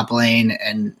in the top lane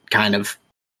and kind of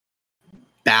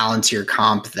balance your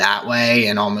comp that way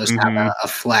and almost have a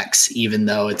flex, even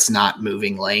though it's not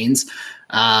moving lanes.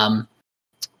 But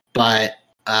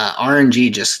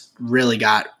RNG just really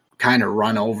got kind of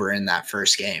run over in that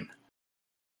first game.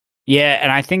 Yeah,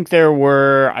 and I think there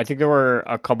were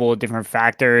a couple of different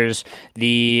factors.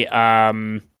 The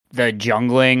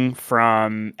jungling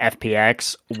from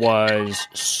FPX was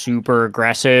super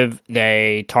aggressive.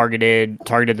 They targeted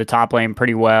the top lane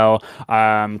pretty well.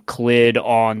 Clid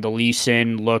on the Lee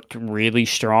Sin looked really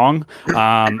strong.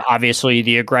 Obviously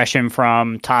the aggression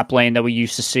from top lane that we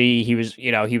used to see, he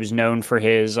was known for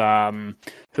his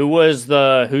who's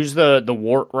the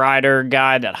Wart Rider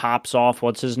guy that hops off,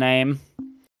 what's his name?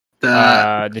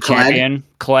 The champion,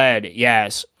 Kled.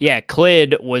 Yes. Yeah,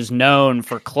 Klid was known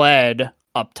for Kled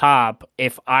up top,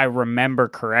 if I remember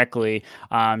correctly.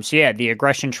 So yeah, the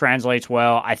aggression translates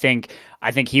well. I think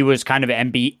he was kind of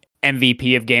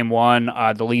MVP of game one.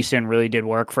 The Lee Sin really did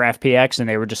work for FPX, and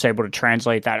they were just able to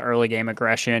translate that early game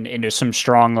aggression into some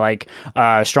strong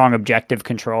objective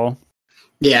control.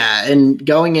 Yeah, and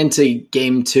going into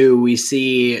game two, we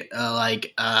see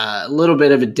a little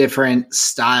bit of a different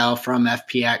style from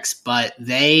FPX, but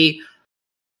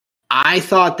I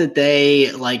thought that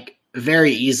they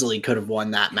very easily could have won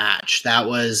that match. That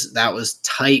was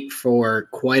tight for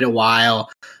quite a while.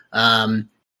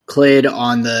 Clid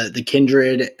on the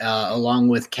Kindred, along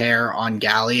with Care on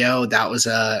Galio. That was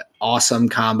a awesome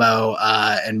combo,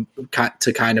 and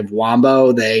to kind of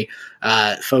wombo. They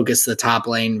focus the top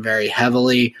lane very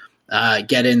heavily.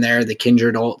 Get in there, the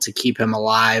Kindred ult to keep him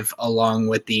alive, along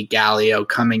with the Galio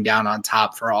coming down on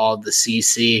top for all of the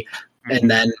CC,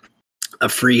 and then a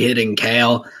free hitting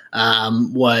Kale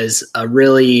was a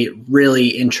really, really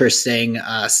interesting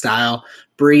style.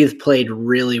 Breathe played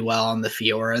really well on the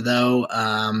Fiora, though.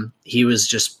 He was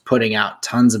just putting out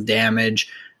tons of damage.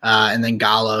 And then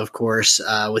Gala, of course,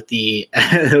 with the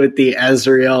with the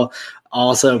Ezreal,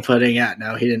 also putting out.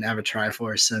 No, he didn't have a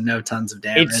Triforce, so no tons of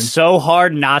damage. It's so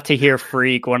hard not to hear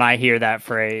freak when I hear that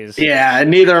phrase. Yeah,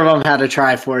 neither of them had a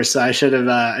Triforce, so I should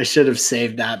have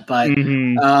saved that. But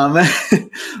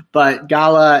but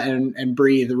Gala and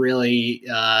Breathe really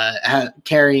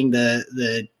carrying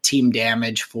the team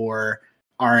damage for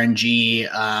RNG,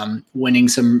 winning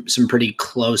some pretty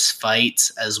close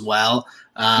fights as well,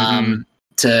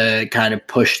 to kind of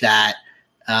push that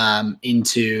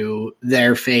into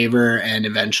their favor and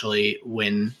eventually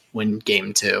win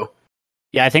game two.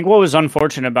 Yeah, I think what was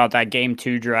unfortunate about that game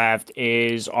two draft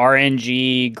is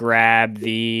RNG grabbed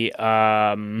the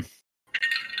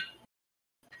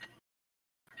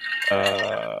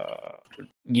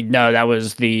That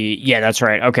was that's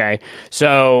right. Okay.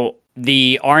 So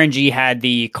the RNG had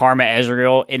the Karma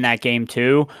Ezreal in that game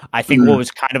too. I think what Mm,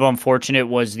 was kind of unfortunate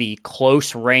was the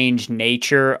close range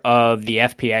nature of the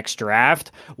FPX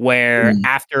draft, where mm.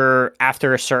 after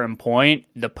a certain point,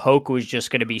 the poke was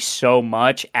just going to be so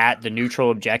much at the neutral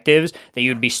objectives that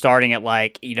you'd be starting at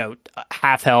like,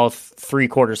 half health, three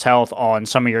quarters health on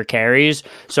some of your carries.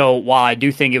 So while I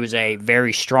do think it was a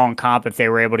very strong comp if they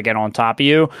were able to get on top of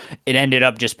you, it ended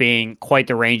up just being quite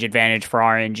the range advantage for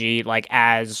RNG, like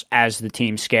as the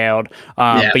team scaled.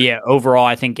 Yeah. But yeah, overall,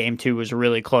 I think game two was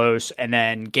really close, and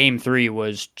then game three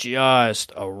was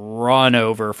just a run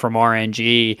over from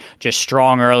RNG. Just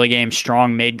strong early game,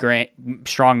 strong mid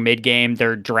game.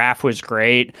 Their draft was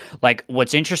great. Like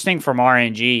what's interesting from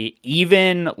RNG,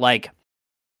 even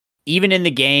in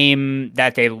the game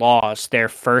that they lost, they're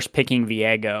first picking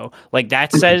Viego. Like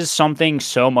that says something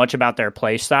so much about their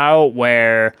playstyle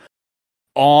where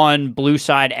on blue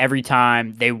side every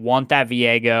time they want that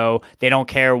Viego. They don't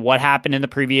care what happened in the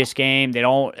previous game. They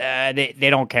don't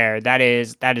care. That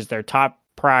is their top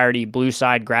priority. Blue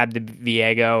side grab the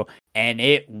Viego and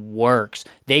it works.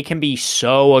 They can be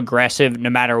so aggressive no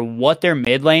matter what their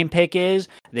mid lane pick is.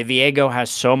 The Viego has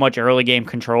so much early game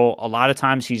control. A lot of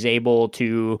times he's able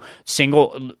to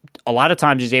single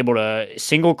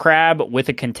crab with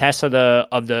a contest of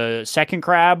the second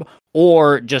crab,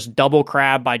 or just double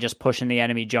crab by just pushing the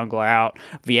enemy jungler out.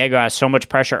 Viego has so much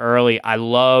pressure early. I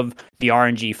love the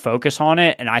RNG focus on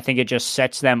it, and I think it just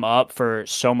sets them up for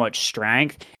so much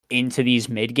strength into these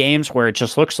mid games where it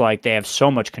just looks like they have so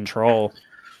much control.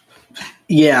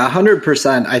 Yeah,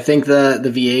 100%. I think the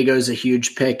Viego is a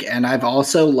huge pick, and I've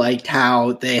also liked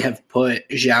how they have put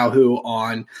Xiaohu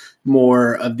on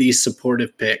more of these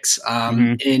supportive picks.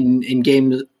 In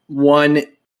game one,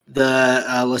 the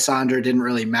Lissandra didn't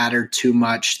really matter too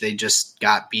much. They just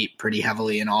got beat pretty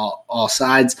heavily in all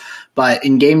sides. But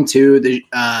in game two, the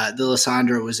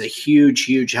Lissandra was a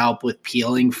huge help with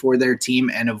peeling for their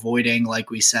team and avoiding, like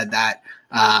we said, that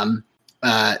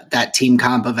that team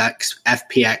comp of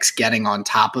FPX getting on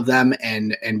top of them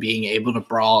and being able to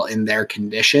brawl in their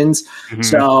conditions. Mm-hmm.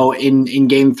 So in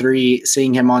game three,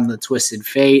 seeing him on the Twisted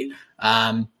Fate,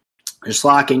 just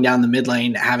locking down the mid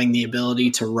lane, having the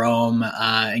ability to roam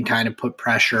and kind of put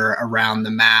pressure around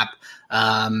the map,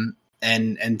 and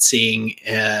seeing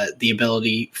the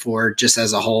ability for just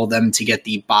as a whole them to get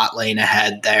the bot lane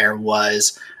ahead there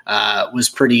was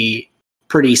pretty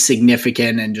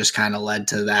significant, and just kind of led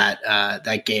to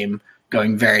that game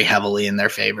going very heavily in their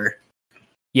favor.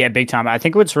 Yeah, big time. I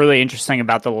think what's really interesting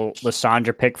about the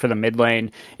Lissandra pick for the mid lane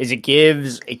is it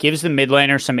gives the mid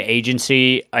laner some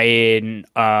agency in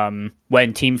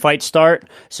when team fights start.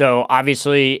 So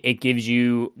obviously it gives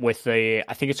you with I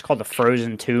think it's called the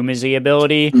Frozen Tomb is the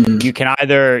ability. Mm-hmm. You can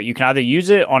either use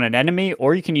it on an enemy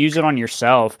or you can use it on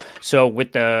yourself. So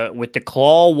with the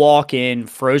claw walk in,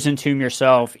 Frozen Tomb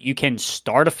yourself, you can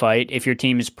start a fight if your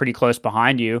team is pretty close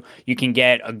behind you. You can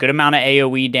get a good amount of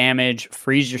AoE damage,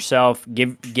 freeze yourself,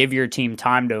 give your team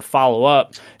time to follow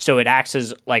up. So it acts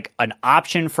as like an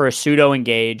option for a pseudo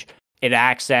engage. It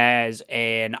acts as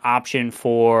an option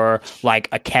for like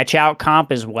a catch out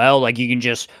comp as well. Like you can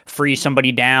just freeze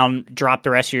somebody down, drop the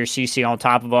rest of your CC on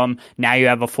top of them. Now you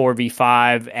have a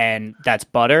 4v5 and that's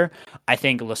butter. I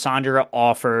think Lissandra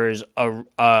offers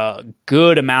a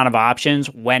good amount of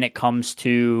options when it comes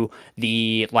to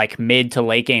the like mid to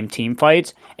late game team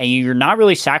fights, and you're not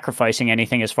really sacrificing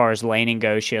anything as far as laning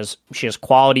goes. She has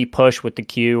quality push with the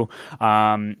Q.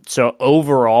 So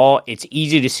overall, it's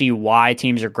easy to see why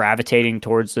teams are gravitating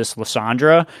towards this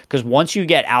Lissandra, because once you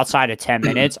get outside of 10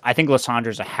 minutes, I think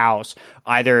Lissandra's a house.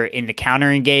 Either in the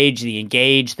counter engage,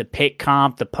 the pick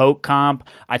comp, the poke comp.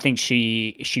 I think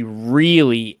she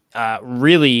really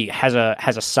has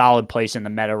a solid place in the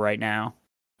meta right now.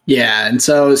 Yeah, and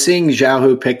so seeing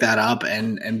Xiaohu pick that up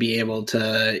and be able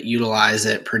to utilize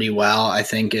it pretty well, I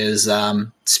think is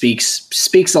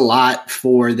speaks a lot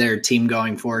for their team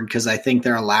going forward, because I think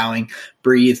they're allowing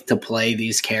Breathe to play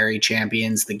these carry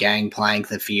champions, the Gangplank,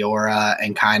 the Fiora,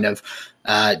 and kind of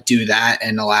do that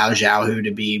and allow Xiaohu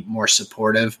to be more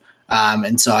supportive.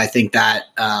 And so I think that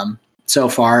so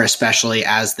far, especially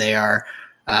as they are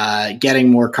getting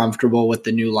more comfortable with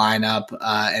the new lineup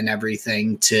and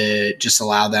everything, to just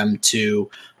allow them to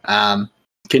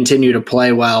continue to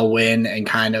play well, win, and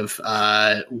kind of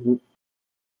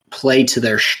play to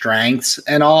their strengths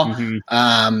and all,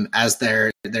 as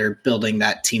they're building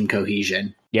that team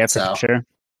cohesion. Yeah, for sure.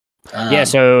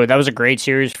 So that was a great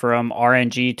series from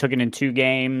RNG. Took it in 2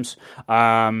 games,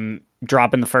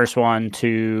 dropping the first one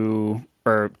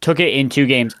took it in 2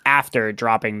 games after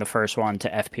dropping the first one to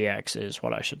FPX is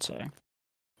what I should say.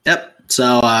 Yep.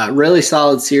 So really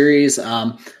solid series.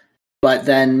 But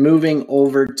then moving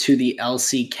over to the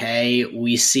LCK,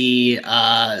 we see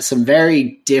some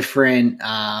very different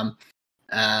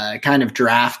kind of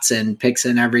drafts and picks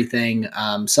and everything.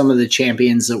 Some of the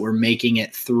champions that were making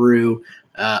it through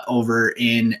over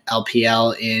in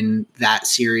LPL in that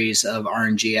series of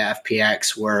RNG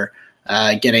FPX were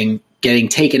getting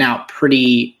taken out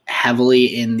pretty heavily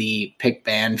in the pick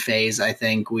ban phase. I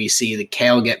think we see the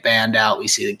Kale get banned out. We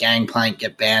see the Gangplank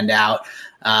get banned out.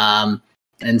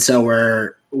 And so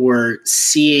we're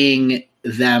seeing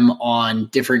them on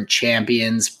different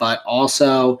champions, but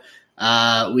also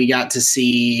we got to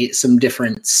see some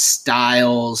different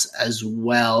styles as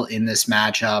well in this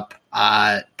matchup,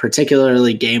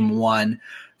 particularly game one.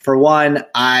 For one,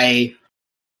 I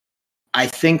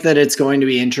think that it's going to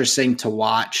be interesting to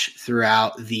watch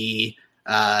throughout the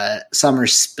summer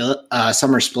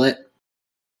split,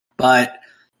 but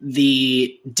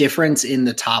the difference in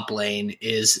the top lane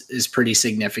is pretty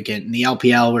significant. In the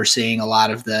LPL, we're seeing a lot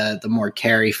of the more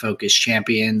carry-focused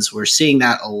champions. We're seeing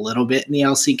that a little bit in the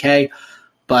LCK,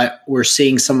 but we're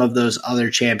seeing some of those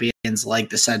other champions like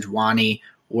the Sejuani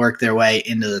work their way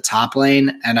into the top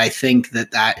lane, and I think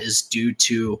that is due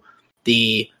to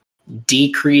the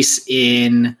decrease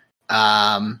in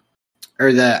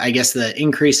the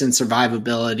increase in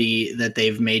survivability that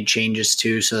they've made changes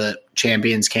to so that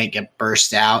champions can't get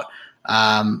burst out,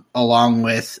 along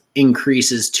with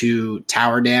increases to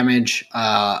tower damage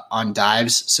on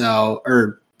dives.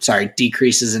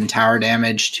 Decreases in tower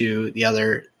damage to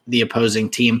the opposing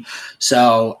team.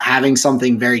 So having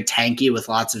something very tanky with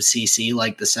lots of CC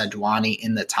like the Sejuani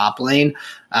in the top lane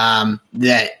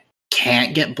that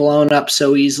can't get blown up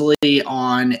so easily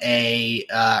on a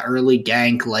early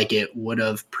gank like it would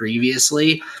have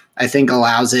previously, I think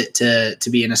allows it to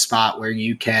be in a spot where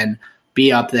you can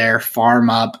be up there, farm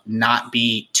up, not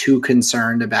be too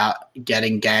concerned about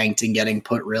getting ganked and getting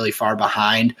put really far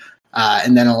behind,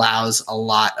 and then allows a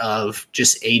lot of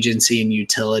just agency and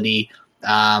utility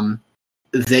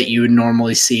that you would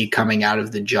normally see coming out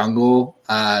of the jungle,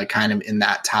 kind of in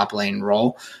that top lane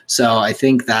role. So I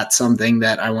think that's something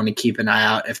that I want to keep an eye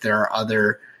out if there are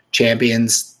other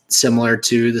champions similar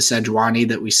to the Sejuani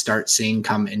that we start seeing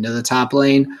come into the top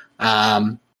lane,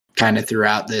 kind of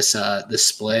throughout this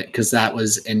split, because that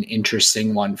was an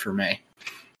interesting one for me.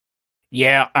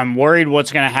 Yeah, I'm worried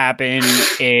what's going to happen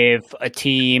if a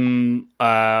team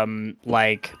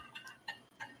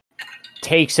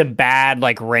takes a bad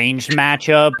ranged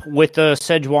matchup with the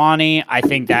Sejuani. I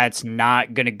think that's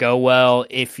not going to go well.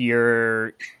 If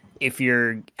you're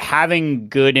having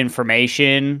good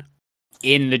information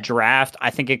in the draft, I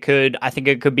think it could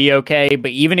be okay. But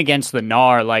even against the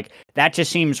NAR, that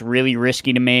just seems really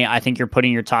risky to me. I think you're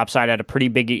putting your top side at a pretty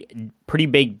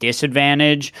big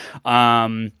disadvantage,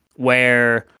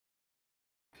 where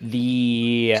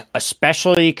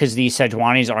especially because these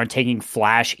Sejuanis aren't taking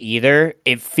flash either,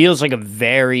 it feels like a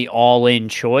very all-in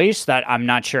choice that I'm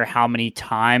not sure how many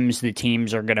times the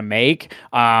teams are going to make.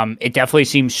 It definitely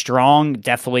seems strong,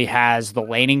 definitely has the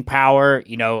laning power.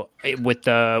 With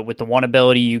the one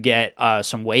ability, you get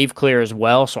some wave clear as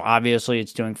well, so obviously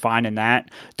it's doing fine in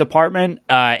that department.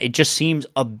 It just seems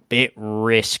a bit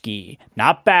risky.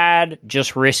 Not bad,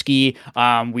 just risky.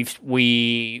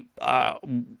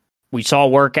 We saw a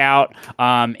workout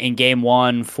in game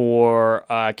one for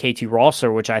KT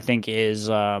Rosser, which I think is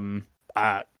awesome.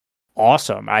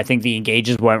 I think the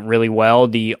engages went really well.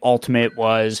 The ultimate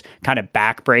was kind of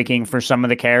backbreaking for some of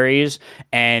the carries,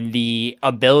 and the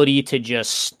ability to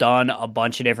just stun a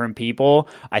bunch of different people,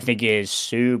 I think, is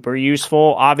super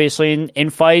useful, obviously, in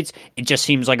fights. It just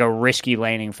seems like a risky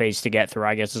laning phase to get through,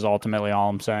 I guess, is ultimately all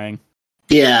I'm saying.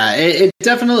 Yeah, it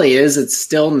definitely is. It's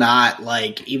still not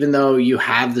even though you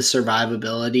have the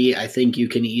survivability, I think you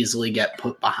can easily get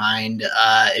put behind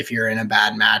if you're in a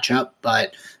bad matchup.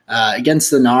 But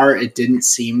against the NAR, it didn't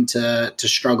seem to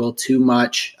struggle too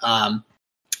much.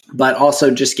 But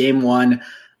also just game one,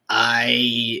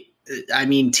 I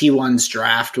mean, T1's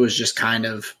draft was just kind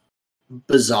of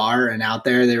bizarre and out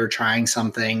there. They were trying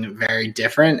something very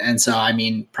different. And so, I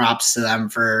mean, props to them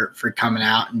for coming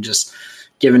out and just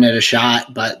giving it a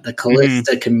shot. But the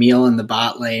Callista Camille in the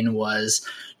bot lane was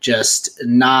just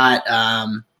not,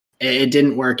 it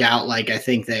didn't work out like I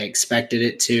think they expected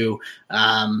it to.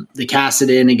 The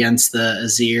Kassadin against the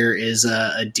Azir is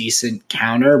a decent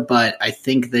counter, but I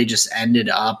think they just ended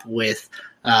up with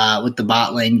the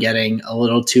bot lane getting a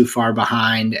little too far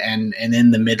behind, and in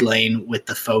the mid lane with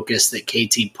the focus that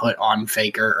KT put on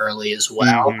Faker early as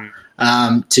well,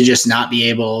 to just not be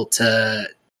able to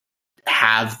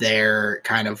have their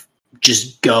kind of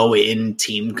just go in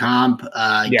team comp,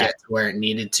 Yeah. get to where it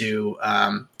needed to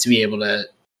be able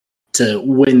to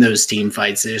win those team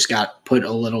fights. They just got put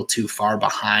a little too far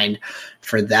behind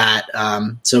for that.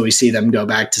 So we see them go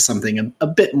back to something a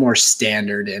bit more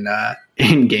standard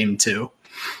in game 2.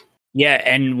 Yeah,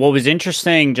 and what was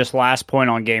interesting, just last point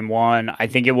on game 1, I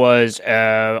think it was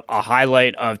a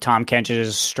highlight of Tom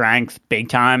Kench's strength, big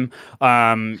time.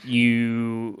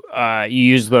 You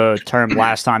used the term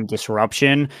last time,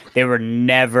 disruption. They were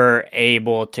never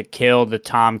able to kill the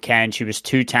Tom Kench. He was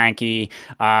too tanky.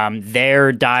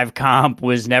 Their dive comp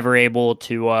was never able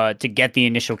to get the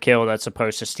initial kill that's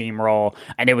supposed to steamroll,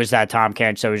 and it was that Tom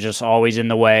Kench that was just always in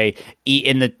the way,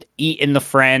 eating the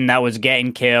friend that was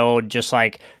getting killed, just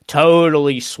like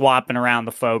totally swapping around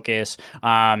the focus.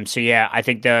 So yeah, I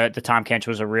think the Tom Kench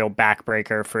was a real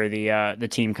backbreaker for the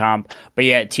team comp. But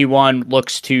yeah, T1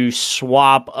 looks to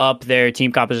swap up their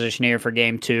team composition here for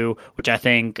game 2, which I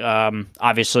think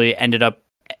obviously ended up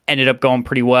going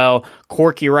pretty well.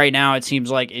 Corky right now, it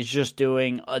seems like, is just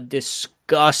doing a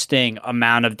disgusting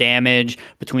amount of damage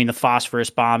between the phosphorus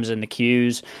bombs and the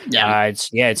Qs. Yeah.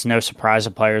 It's no surprise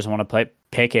that players want to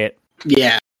pick it.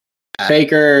 Yeah.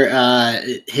 Faker,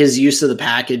 his use of the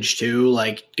package too,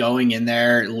 like going in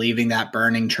there, leaving that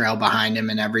burning trail behind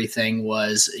him and everything,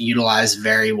 was utilized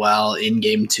very well in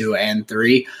game 2 and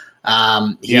 3.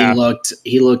 He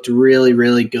looked really,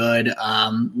 really good.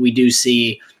 We do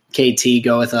see KT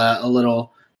go with a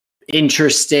little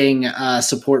interesting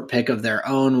support pick of their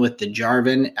own with the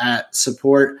Jarvan at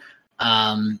support.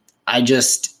 I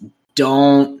just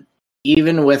don't,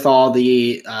 even with all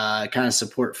the kind of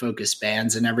support focused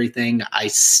bans and everything,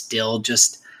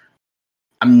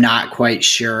 I'm not quite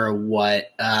sure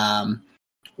what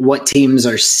teams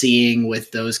are seeing with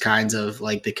those kinds of,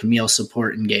 like, the Camille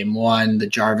support in game 1, the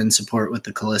Jarvan support with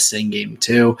the Kalista in game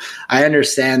 2. I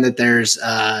understand that there's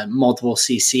multiple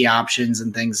CC options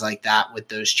and things like that with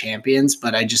those champions,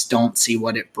 but I just don't see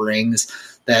what it brings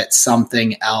that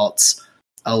something else,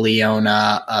 a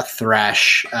Leona, a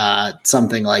Thresh,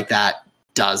 something like that,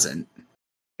 doesn't.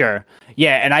 Sure.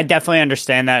 Yeah, and I definitely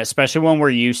understand that, especially when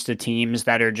we're used to teams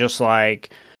that are just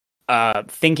like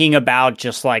thinking about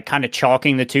just like kind of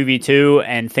chalking the 2v2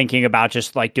 and thinking about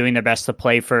just like doing their best to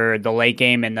play for the late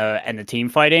game and the team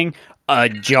fighting.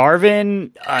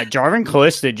 Jarvan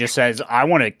Kalista just says, I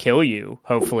want to kill you,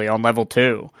 hopefully on level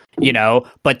 2,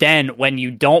 but then when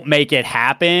you don't make it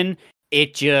happen,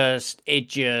 it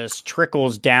just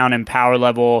trickles down in power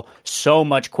level so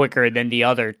much quicker than the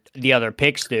other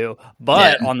picks do.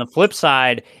 But on the flip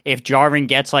side, if Jarvan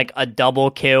gets like a double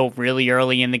kill really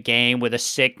early in the game with a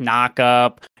sick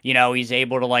knockup, he's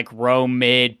able to like roam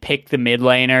mid, pick the mid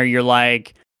laner, you're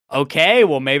like, okay,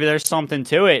 well, maybe there's something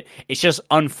to it. It's just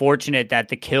unfortunate that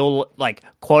the kill, like,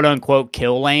 quote unquote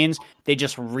kill lanes, they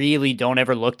just really don't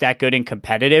ever look that good in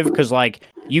competitive, because like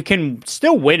you can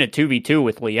still win a 2v2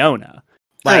 with Leona.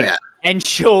 And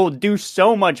she'll do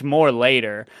so much more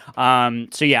later.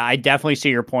 So yeah, I definitely see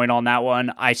your point on that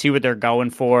one. I see what they're going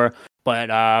for, but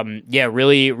yeah,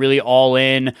 really, really all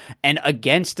in, and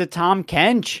against the Tom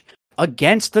Kench,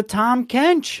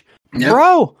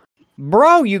 Yep.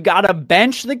 Bro, you gotta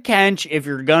bench the Kench if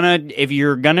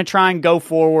you're gonna try and go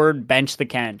forward. Bench the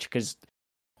Kench, because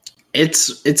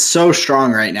it's so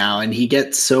strong right now, and he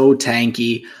gets so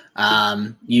tanky.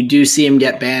 You do see him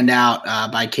get banned out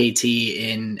by KT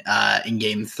in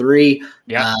game 3.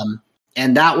 Yeah.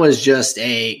 And that was just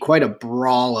quite a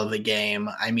brawl of a game.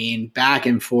 I mean, back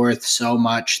and forth so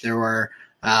much. There were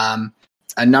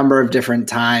a number of different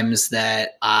times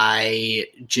that I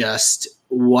just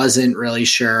wasn't really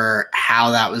sure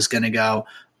how that was going to go.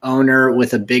 Owner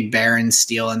with a big Baron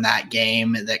steal in that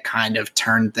game that kind of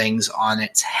turned things on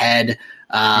its head.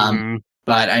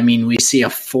 But I mean, we see a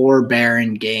 4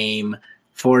 Baron game,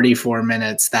 44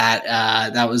 minutes.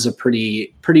 That was a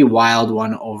pretty wild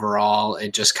one overall.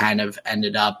 It just kind of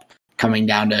ended up coming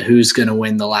down to who's going to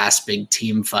win the last big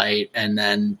team fight and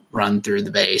then run through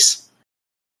the base.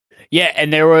 Yeah,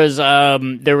 and there was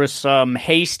some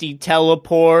hasty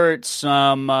teleports,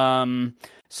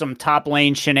 some top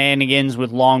lane shenanigans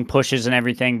with long pushes and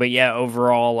everything. But yeah,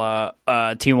 overall,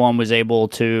 T1 was able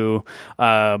to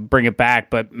bring it back.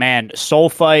 But man, soul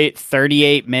fight,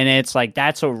 38 minutes, like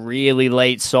that's a really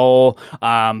late soul.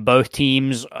 Both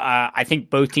teams, I think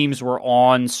both teams were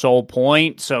on soul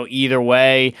point. So either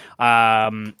way,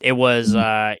 it was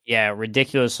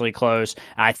ridiculously close.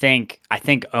 I think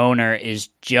Owner is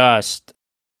just.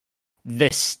 The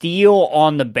steal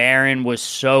on the Baron was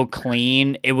so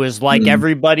clean. It was like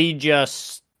everybody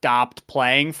just stopped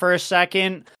playing for a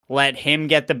second, let him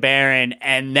get the Baron,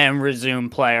 and then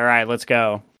resume play. All right, let's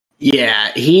go.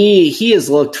 Yeah, he has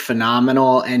looked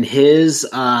phenomenal, and his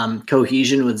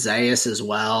cohesion with Zayas as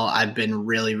well. I've been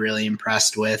really, really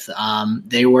impressed with.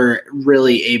 They were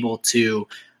really able to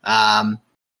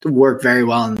work very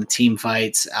well in the team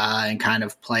fights and kind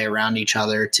of play around each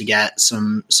other to get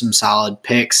some solid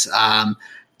picks.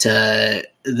 To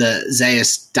the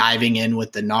Zayas diving in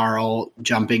with the Gnarl,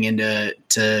 jumping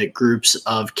into groups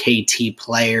of KT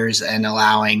players and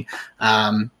allowing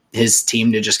his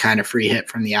team to just kind of free hit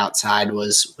from the outside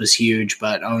was huge.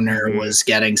 But Owner was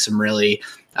getting some really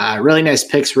nice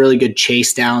picks, really good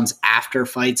chase downs after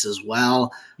fights as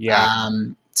well. Yeah.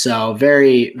 So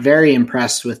very, very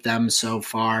impressed with them so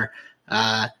far.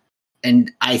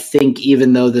 And I think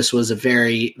even though this was a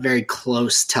very, very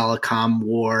close telecom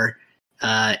war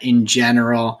in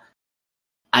general,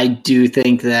 I do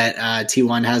think that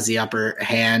T1 has the upper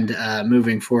hand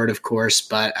moving forward, of course,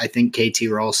 but I think KT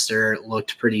Rolster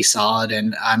looked pretty solid,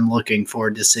 and I'm looking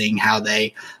forward to seeing how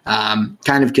they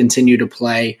kind of continue to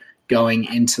play going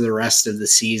into the rest of the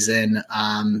season.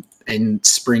 In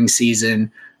spring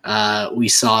season, we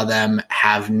saw them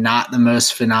have not the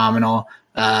most phenomenal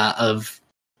of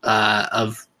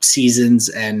seasons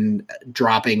and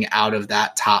dropping out of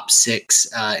that top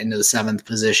 6 into the 7th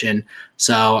position.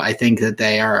 So I think that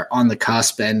they are on the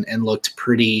cusp and looked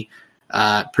pretty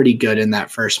good in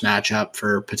that first matchup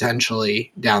for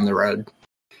potentially down the road.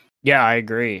 Yeah, I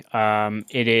agree.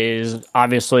 It is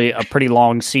obviously a pretty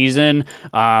long season,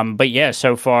 but yeah,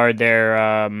 so far their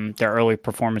early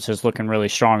performances looking really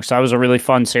strong. So that was a really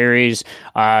fun series.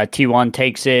 T1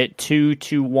 takes it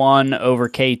 2-1 over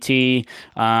KT.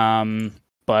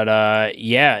 But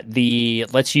yeah,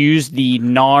 let's use the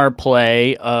Gnar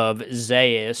play of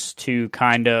Zayas to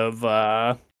kind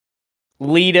of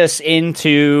lead us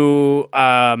into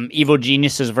Evil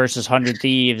Geniuses versus 100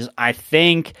 Thieves. I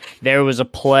think there was a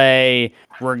play,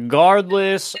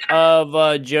 regardless of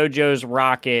JoJo's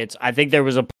Rockets, I think there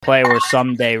was a play where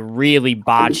Someday really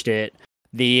botched it.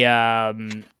 The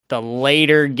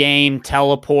later game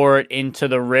teleport into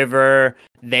the river,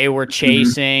 they were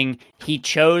chasing. He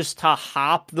chose to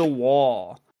hop the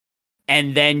wall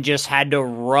and then just had to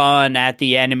run at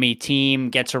the enemy team,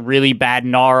 gets a really bad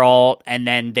gnarl, and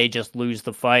then they just lose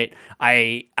the fight.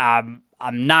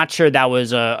 I'm not sure that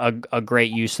was a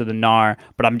great use of the Gnar,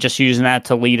 but I'm just using that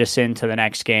to lead us into the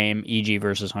next game, EG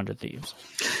versus 100 Thieves.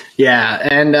 Yeah,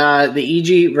 and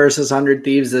the EG versus 100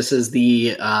 Thieves, this is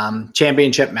the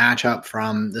championship matchup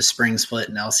from the spring split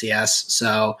in LCS.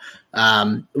 So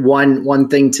one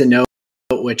thing to note,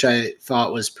 which I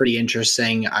thought was pretty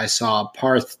interesting, I saw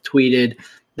Parth tweeted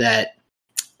that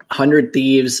 100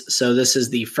 Thieves, so this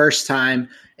is the first time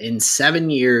in 7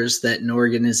 years that an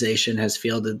organization has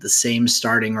fielded the same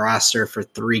starting roster for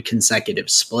 3 consecutive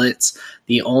splits.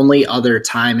 The only other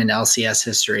time in LCS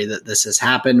history that this has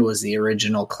happened was the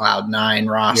original Cloud9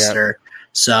 roster. Yep.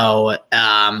 So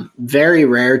very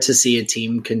rare to see a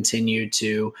team continue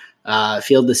to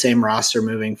field the same roster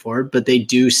moving forward, but they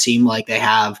do seem like they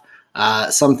have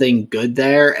something good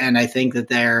there. And I think that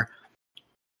they're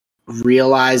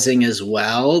realizing as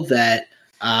well that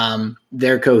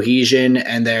their cohesion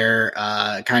and their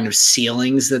kind of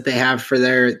ceilings that they have for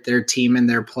their team and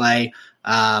their play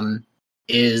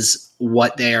is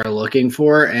what they are looking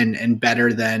for, and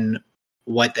better than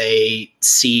what they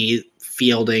see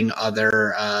fielding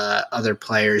other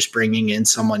players, bringing in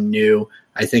someone new.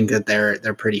 I think that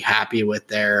they're pretty happy with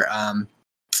their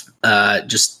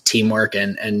just teamwork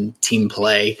and team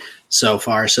play so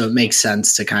far. So it makes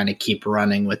sense to kind of keep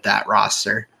running with that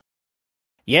roster.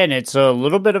 Yeah, and it's a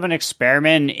little bit of an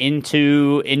experiment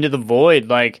into the void.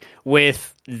 Like,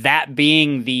 with that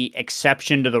being the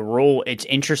exception to the rule, it's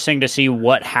interesting to see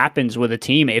what happens with a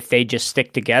team if they just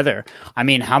stick together. I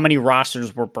mean, how many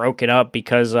rosters were broken up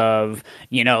because of,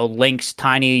 Link's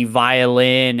tiny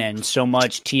violin and so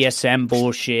much TSM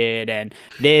bullshit and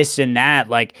this and that?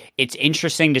 Like, it's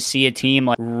interesting to see a team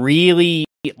really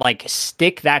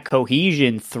stick that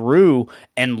cohesion through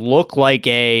and look like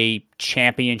a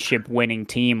championship winning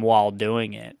team while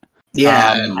doing it.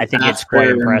 Yeah, I think it's quite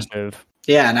impressive.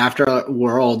 Yeah, and after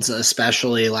Worlds,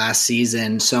 especially last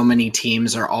season, so many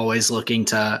teams are always looking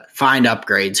to find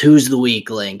upgrades. Who's the weak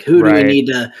link? Who do we need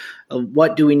to?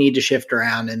 What do we need to shift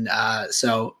around? And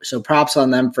so props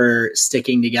on them for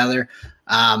sticking together.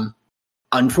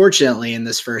 Unfortunately, in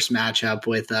this first matchup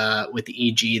with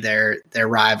EG, their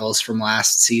rivals from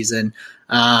last season,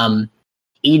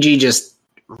 EG just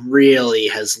really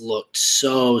has looked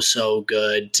so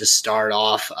good to start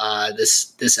off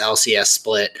this LCS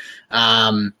split.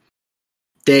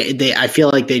 They I feel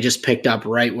like they just picked up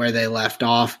right where they left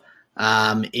off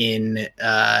in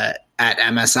at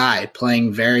MSI,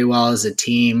 playing very well as a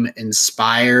team,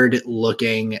 inspired,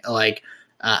 looking like,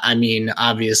 I mean,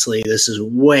 obviously this is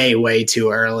way, way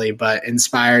too early, but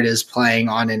Inspired is playing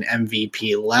on an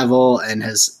MVP level and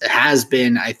has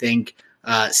been, I think,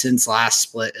 since last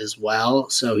split as well.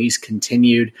 So he's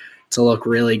continued to look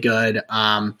really good.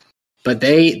 But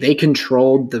they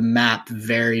controlled the map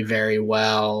very, very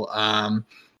well.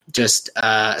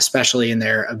 Especially in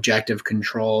their objective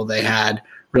control, they had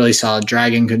really solid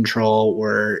dragon control,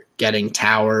 were getting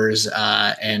towers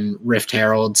and Rift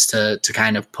Heralds to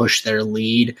kind of push their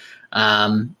lead.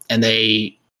 And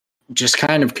they just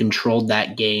kind of controlled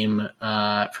that game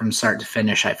from start to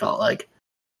finish, I felt like.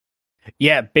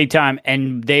 Yeah, big time.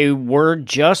 And they were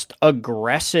just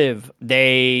aggressive.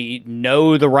 They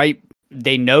know the right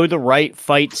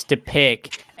fights to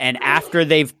pick. And after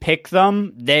they've picked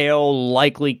them, they'll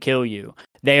likely kill you.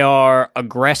 They are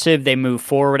aggressive. They move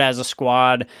forward as a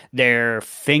squad. Their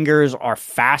fingers are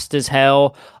fast as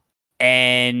hell,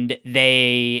 and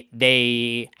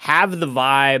they have the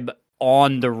vibe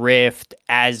on the Rift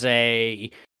as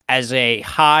a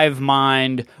hive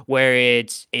mind where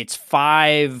it's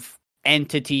 5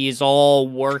 entities all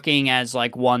working as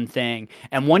like one thing.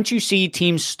 And once you see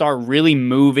teams start really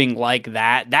moving like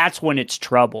that, that's when it's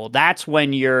trouble. That's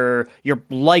when you're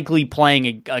likely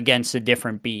playing against a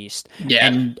different beast.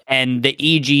 Yeah. And the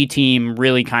EG team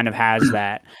really kind of has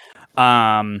that.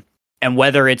 And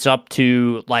whether it's up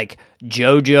to like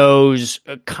JoJo's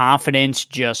confidence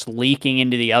just leaking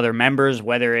into the other members,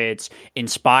 whether it's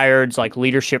Inspired's like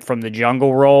leadership from the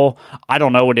jungle role, I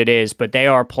don't know what it is, but they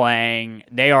are playing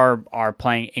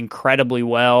incredibly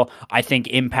well. I think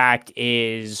Impact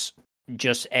is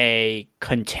just a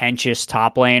contentious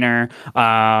top laner.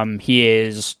 He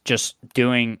is just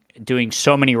doing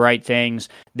so many right things.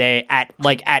 They at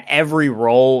every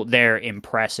role they're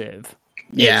impressive.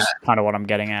 Yeah, is kind of what I'm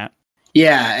getting at.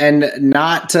 Yeah, and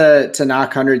not to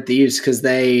knock 100 Thieves, because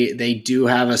they do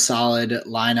have a solid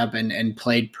lineup and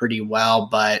played pretty well,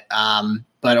 but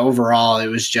overall it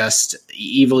was just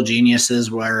Evil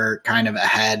Geniuses were kind of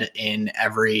ahead in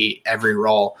every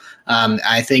role.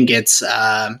 I think it's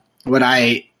what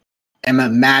I am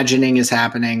imagining is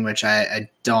happening, which I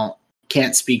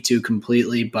can't speak to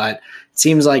completely, but it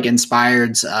seems like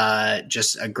Inspired's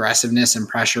just aggressiveness and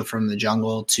pressure from the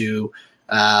jungle to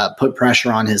put pressure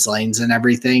on his lanes and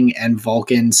everything. And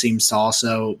Vulcan seems to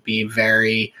also be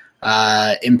very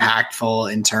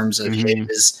impactful in terms of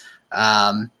his.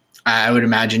 I would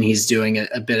imagine he's doing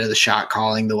a bit of the shot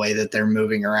calling, the way that they're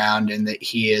moving around, and that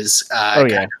he is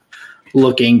kind of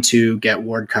looking to get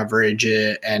ward coverage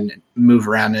and move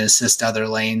around and assist other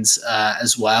lanes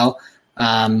as well.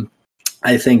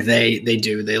 I think they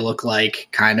do. They look like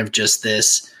kind of just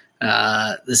this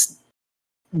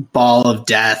ball of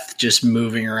death, just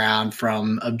moving around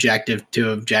from objective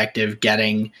to objective,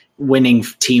 winning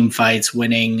team fights,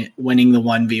 winning the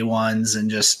 1v1s,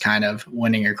 and just kind of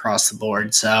winning across the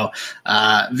board. So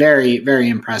very, very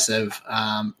impressive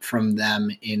from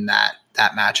them in that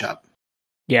matchup.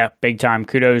 Yeah, big time.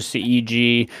 Kudos to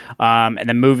EG. And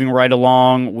then moving right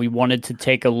along, we wanted to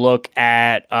take a look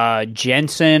at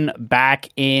Jensen back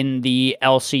in the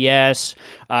LCS.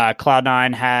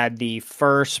 Cloud9 had the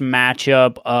first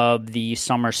matchup of the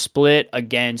summer split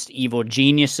against Evil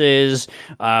Geniuses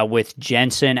with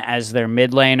Jensen as their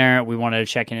mid laner. We wanted to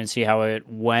check in and see how it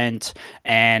went.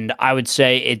 And I would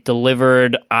say it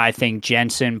delivered. I think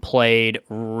Jensen played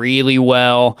really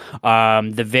well.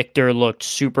 The Victor looked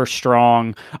super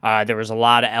strong. There was a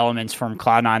lot of elements from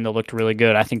Cloud9 that looked really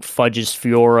good. I think Fudge's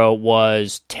Fiora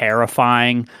was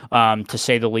terrifying, to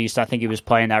say the least. I think he was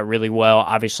playing that really well.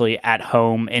 Obviously, at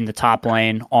home in the top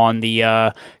lane on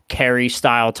the carry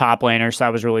style top laner, so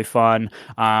that was really fun.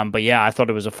 But yeah, I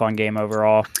thought it was a fun game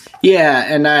overall. Yeah,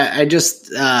 and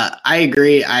I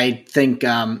agree. I think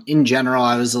in general,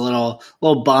 I was a little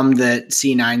bummed that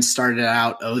C9 started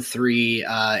out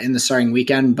 0-3 in the starting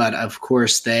weekend, but of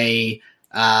course they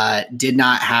did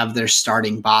not have their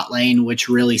starting bot lane, which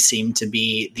really seemed to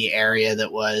be the area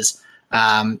that was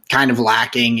kind of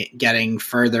lacking, getting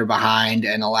further behind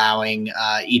and allowing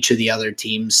each of the other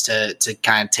teams to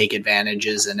kind of take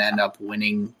advantages and end up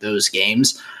winning those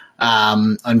games.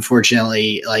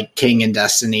 Unfortunately, like King and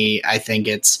Destiny, I think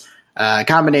it's a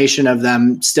combination of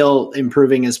them still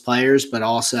improving as players, but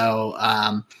also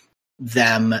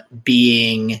them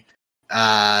being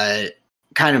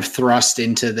kind of thrust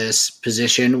into this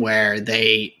position where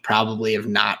they probably have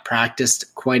not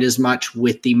practiced quite as much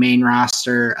with the main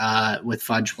roster, with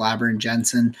Fudge, Flabber, and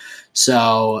Jensen.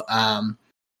 So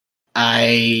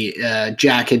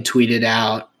Jack had tweeted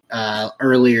out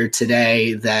earlier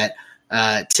today that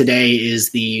today is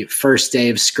the first day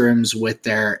of scrims with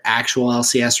their actual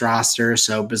LCS roster.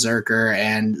 So Berserker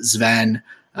and Sven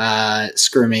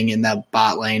scrimming in the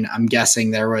bot lane. I'm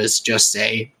guessing there was just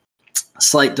a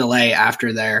slight delay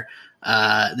after their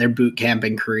boot camp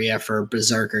in Korea for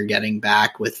Berserker getting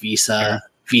back with visa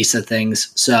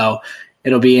things. So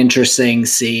it'll be interesting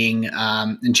seeing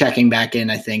and checking back in,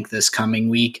 I think, this coming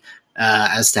week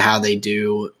as to how they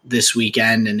do this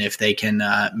weekend and if they can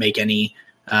make any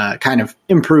kind of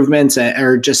improvements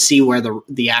or just see where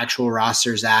the actual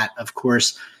roster's at. Of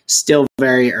course, still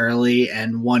very early,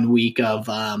 and 1 week of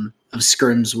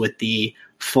scrims with the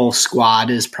full squad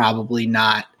is probably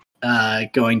not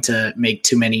going to make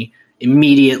too many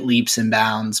immediate leaps and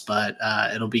bounds, but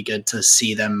it'll be good to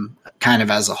see them kind of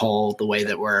as a whole the way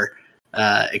that we're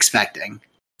expecting.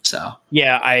 So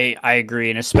yeah, I agree,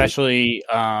 and especially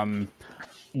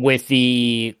with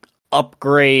the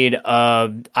upgrade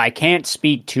of, I can't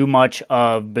speak too much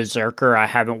of Berserker. I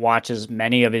haven't watched as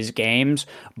many of his games,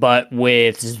 but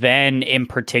with Sven in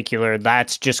particular,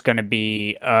 that's just going to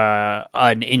be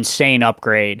an insane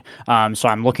upgrade. So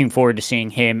I'm looking forward to seeing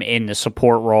him in the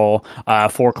support role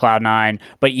for Cloud9.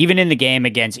 But even in the game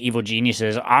against Evil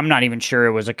Geniuses, I'm not even sure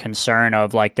it was a concern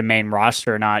of like the main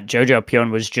roster or not. Jojo Pion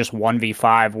was just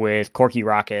 1v5 with Corky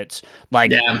Rockets.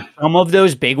 Like some of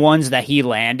those big ones that he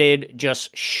landed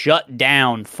just shut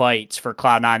down fights for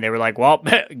Cloud9. They were like, well,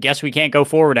 guess we can't go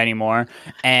forward anymore.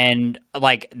 And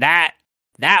like that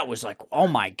was like, oh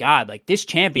my God, like this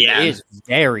champion is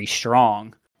very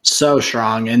strong. So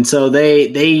strong. And so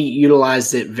they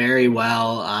utilized it very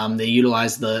well. They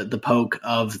utilized the poke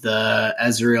of the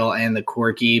Ezreal and the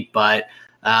Corky, but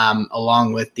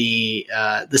along with the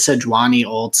Sejuani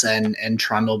ults and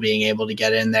Trundle being able to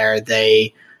get in there,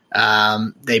 they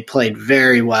played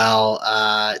very well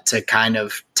to kind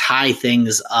of tie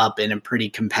things up in a pretty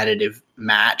competitive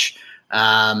match.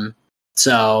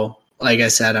 So, like I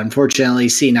said, unfortunately,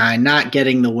 C9 not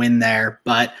getting the win there,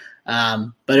 but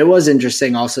it was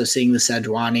interesting also seeing the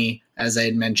Sejuani, as I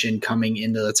had mentioned, coming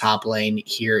into the top lane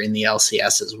here in the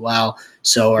LCS as well.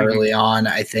 So early on,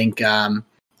 I think, like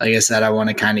I said, I want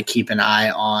to kind of keep an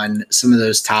eye on some of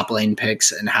those top lane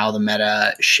picks and how the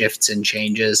meta shifts and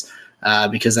changes.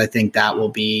 Because I think that will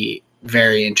be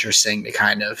very interesting to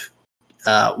kind of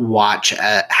watch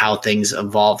at how things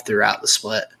evolve throughout the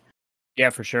split. Yeah,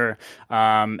 for sure.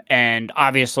 And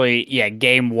obviously,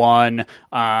 game one,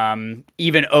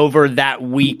 even over that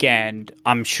weekend,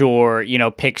 I'm sure,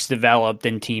 picks developed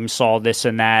and teams saw this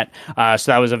and that.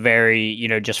 So that was a very,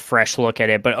 just fresh look at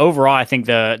it. But overall, I think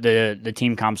the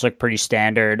team comps look pretty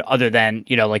standard other than,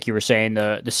 like you were saying,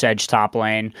 the Sedge top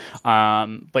lane.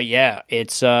 But yeah,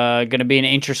 it's going to be an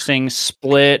interesting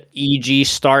split. EG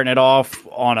starting it off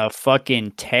on a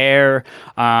fucking tear.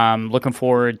 Looking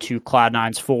forward to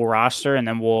Cloud9's full roster. And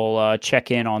then we'll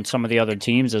check in on some of the other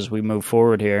teams as we move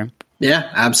forward here. Yeah,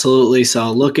 absolutely.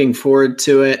 So looking forward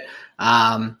to it.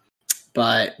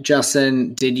 But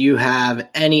Justin, did you have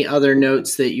any other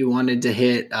notes that you wanted to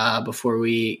hit before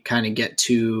we kind of get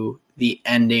to the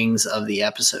endings of the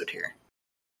episode here?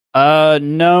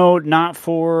 No, not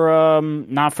for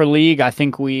League. I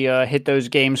think we hit those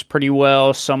games pretty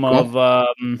well. Some of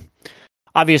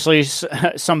obviously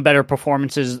some better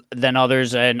performances than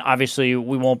others, and obviously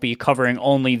we won't be covering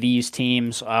only these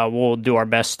teams. We'll do our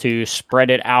best to spread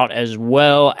it out as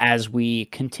well as we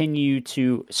continue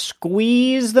to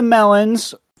squeeze the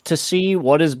melons to see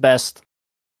what is best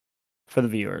for the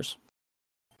viewers.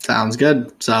 Sounds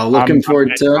good. So looking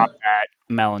forward to that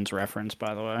melons reference,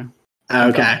 by the way.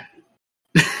 Okay.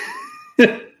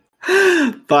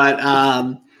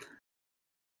 But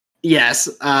yes.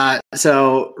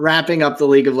 So wrapping up the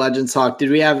League of Legends talk, did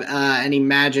we have any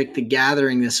Magic the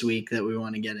Gathering this week that we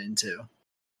want to get into?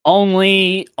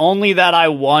 Only that I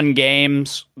won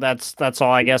games. That's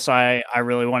all I guess I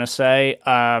really want to say.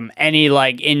 Any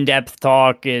like in-depth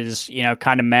talk is,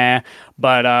 kind of meh,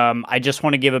 but I just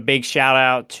want to give a big shout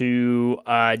out to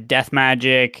Death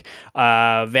Magic,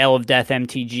 Veil of Death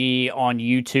MTG on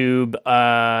YouTube.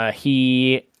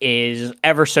 He is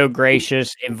ever so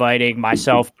gracious inviting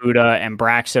myself, Buddha, and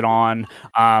Braxton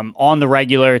on the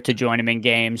regular to join him in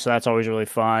games. So that's always really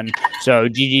fun. So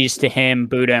GG's to him,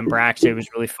 Buddha, and Braxton. It was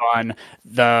really fun.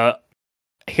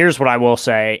 Here's what I will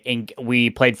say.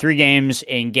 We played 3 games.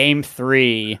 In game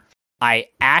 3, I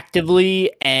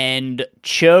actively and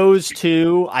chose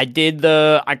to. I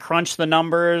crunched the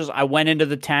numbers. I went into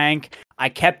the tank. I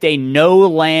kept a no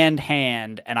land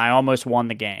hand, and I almost won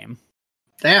the game.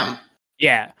 Damn.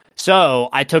 Yeah. So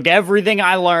I took everything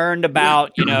I learned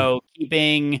about,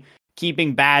 keeping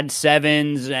keeping bad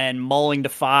sevens and mulling to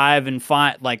 5 and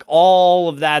like all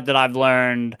of that I've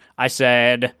learned, I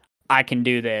said, I can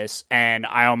do this, and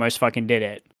I almost fucking did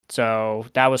it. So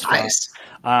that was fun. Nice.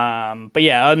 But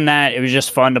yeah, other than that, it was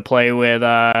just fun to play with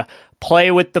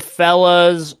the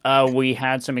fellas. We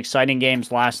had some exciting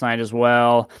games last night as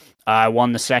well. I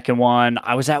won the second one.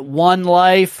 I was at 1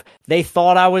 life. They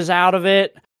thought I was out of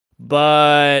it,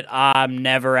 but I'm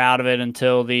never out of it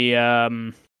until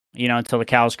until the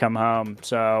cows come home.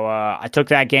 So I took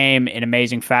that game in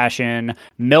amazing fashion.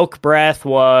 Milk Breath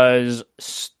was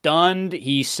stunned.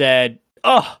 He said,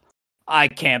 "Oh, I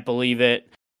can't believe it."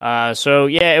 So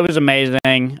yeah, it was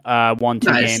amazing. Won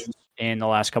 2 games in the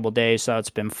last couple of days, so it's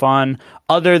been fun.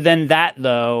 Other than that,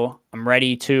 though, I'm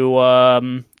ready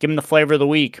to give him the flavor of the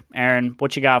week. Aaron,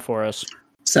 what you got for us?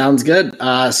 Sounds good.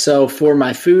 So for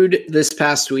my food this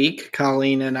past week,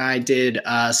 Colleen and I did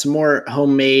some more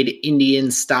homemade Indian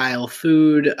style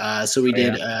food. So we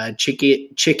did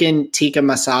chicken tikka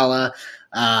masala.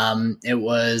 It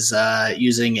was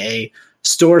using a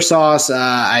store sauce.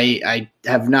 I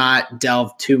have not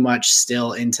delved too much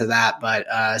still into that, but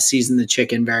seasoned the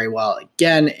chicken very well.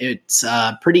 Again, it's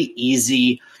pretty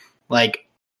easy, like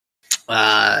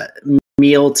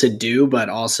meal to do, but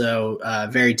also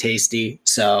very tasty.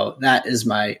 So that is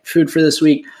my food for this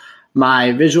week.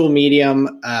 My visual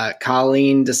medium,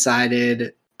 Colleen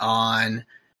decided on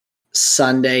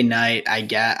Sunday night,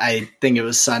 I think it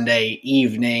was Sunday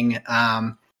evening.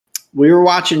 We were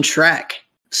watching Shrek.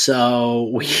 So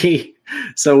we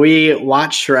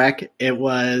watched Shrek. It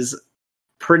was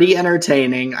pretty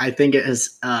entertaining. I think it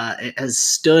has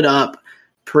stood up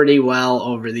pretty well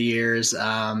over the years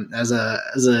as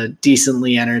a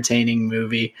decently entertaining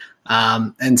movie.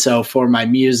 And so for my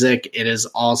music, it is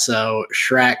also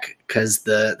Shrek, because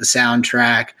the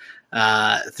soundtrack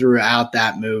throughout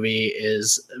that movie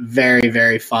is very,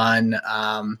 very fun.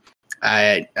 I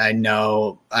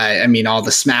mean, all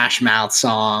the Smash Mouth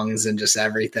songs and just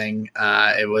everything.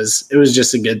 It was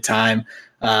just a good time.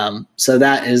 So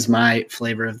that is my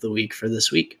flavor of the week for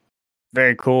this week.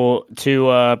 Very cool. To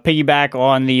piggyback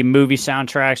on the movie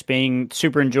soundtracks being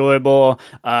super enjoyable,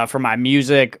 for my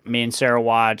music, me and Sarah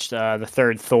watched the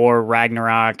third Thor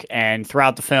Ragnarok, and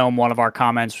throughout the film, one of our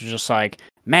comments was just like,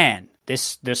 man,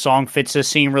 this song fits this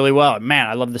scene really well. Man,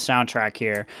 I love the soundtrack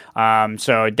here.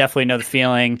 So definitely know the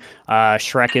feeling.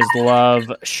 Shrek is love.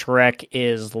 Shrek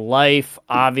is life,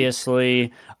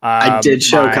 obviously. I did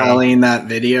show Colleen that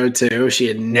video too. She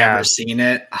had never seen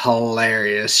it.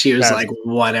 Hilarious. She was like,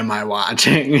 what am I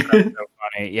watching? That's so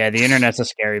funny. Yeah, the internet's a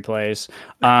scary place.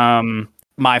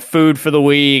 My food for the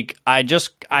week, I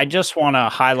just want to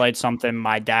highlight something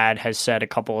my dad has said a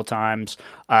couple of times.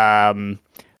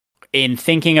 In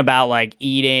thinking about like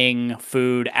eating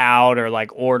food out or like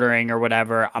ordering or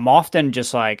whatever, I'm often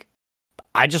just like,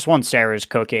 I just want Sarah's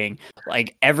cooking.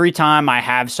 Like every time I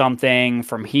have something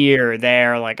from here or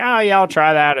there, like, oh yeah, I'll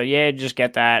try that, or yeah, just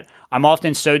get that, I'm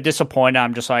often so disappointed.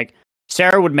 I'm just like,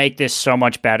 Sarah would make this so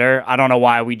much better. I don't know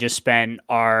why we just spend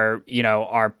our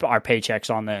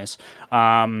paychecks on this.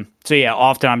 So yeah,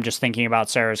 often I'm just thinking about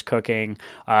Sarah's cooking.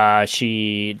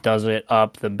 She does it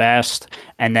up the best.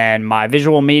 And then my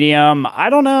visual medium, I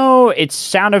don't know, it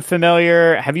sounded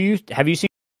familiar. Have you seen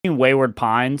Wayward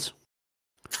Pines?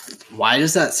 Why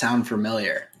does that sound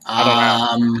familiar?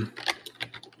 I don't know.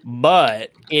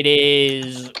 But it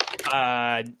is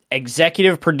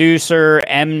executive producer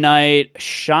M. Night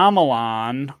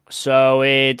Shyamalan. So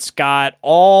it's got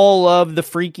all of the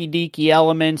freaky deaky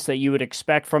elements that you would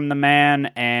expect from the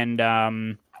man. And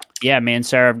yeah, me and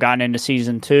Sarah have gotten into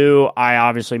season 2. I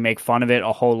obviously make fun of it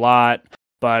a whole lot.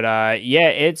 But yeah,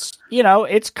 it's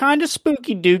kind of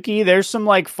spooky dooky. There's some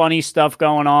like funny stuff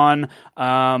going on.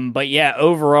 But yeah,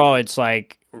 overall it's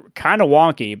like kind of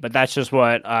wonky, but that's just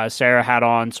what Sarah had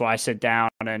on, so I sit down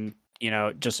and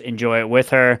just enjoy it with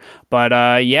her.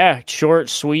 But yeah, short,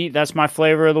 sweet, that's my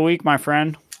flavor of the week, my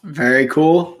friend. Very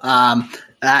cool.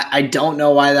 I don't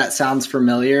know why that sounds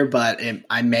familiar, but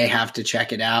I may have to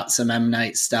check it out. Some M.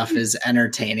 Night stuff is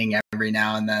entertaining every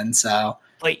now and then, so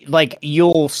like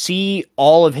you'll see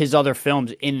all of his other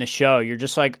films in the show. You're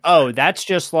just like, oh, that's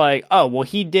just like, oh, well,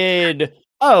 he did.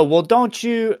 Oh, well, don't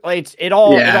you? Like, it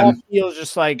all feels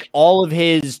just like all of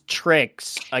his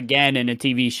tricks again in a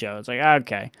TV show. It's like,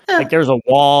 okay, like there's a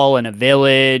wall and a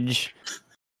village.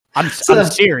 I'm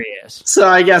serious. So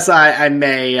I guess I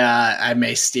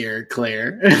may steer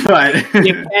clear, but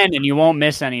you can and you won't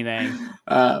miss anything.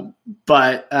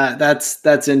 But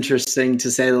that's interesting to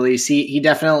say the least. He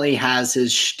definitely has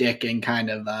his shtick and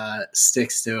kind of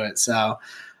sticks to it. So,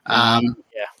 yeah.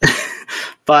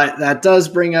 But that does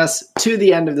bring us to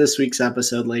the end of this week's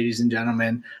episode, ladies and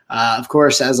gentlemen. Of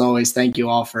course, as always, thank you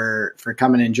all for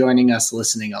coming and joining us,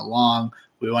 listening along.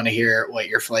 We want to hear what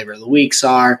your flavor of the weeks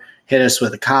are. Hit us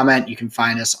with a comment. You can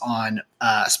find us on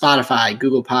Spotify,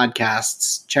 Google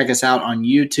Podcasts. Check us out on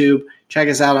YouTube. Check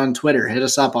us out on Twitter. Hit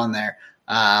us up on there.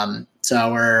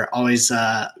 So we're always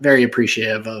very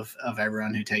appreciative of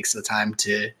everyone who takes the time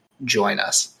to join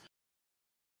us.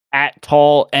 At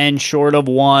Tall and Short of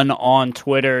One on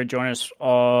Twitter. Join us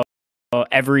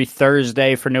every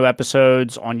Thursday for new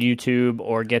episodes on YouTube,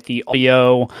 or get the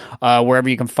audio wherever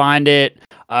you can find it.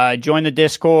 Join the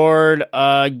Discord.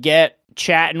 Get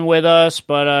chatting with us.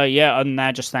 But other than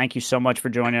that, just thank you so much for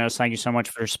joining us. Thank you so much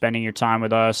for spending your time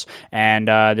with us. And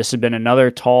this has been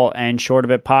another Tall and Short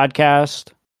of It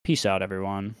podcast. Peace out,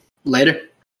 everyone. Later.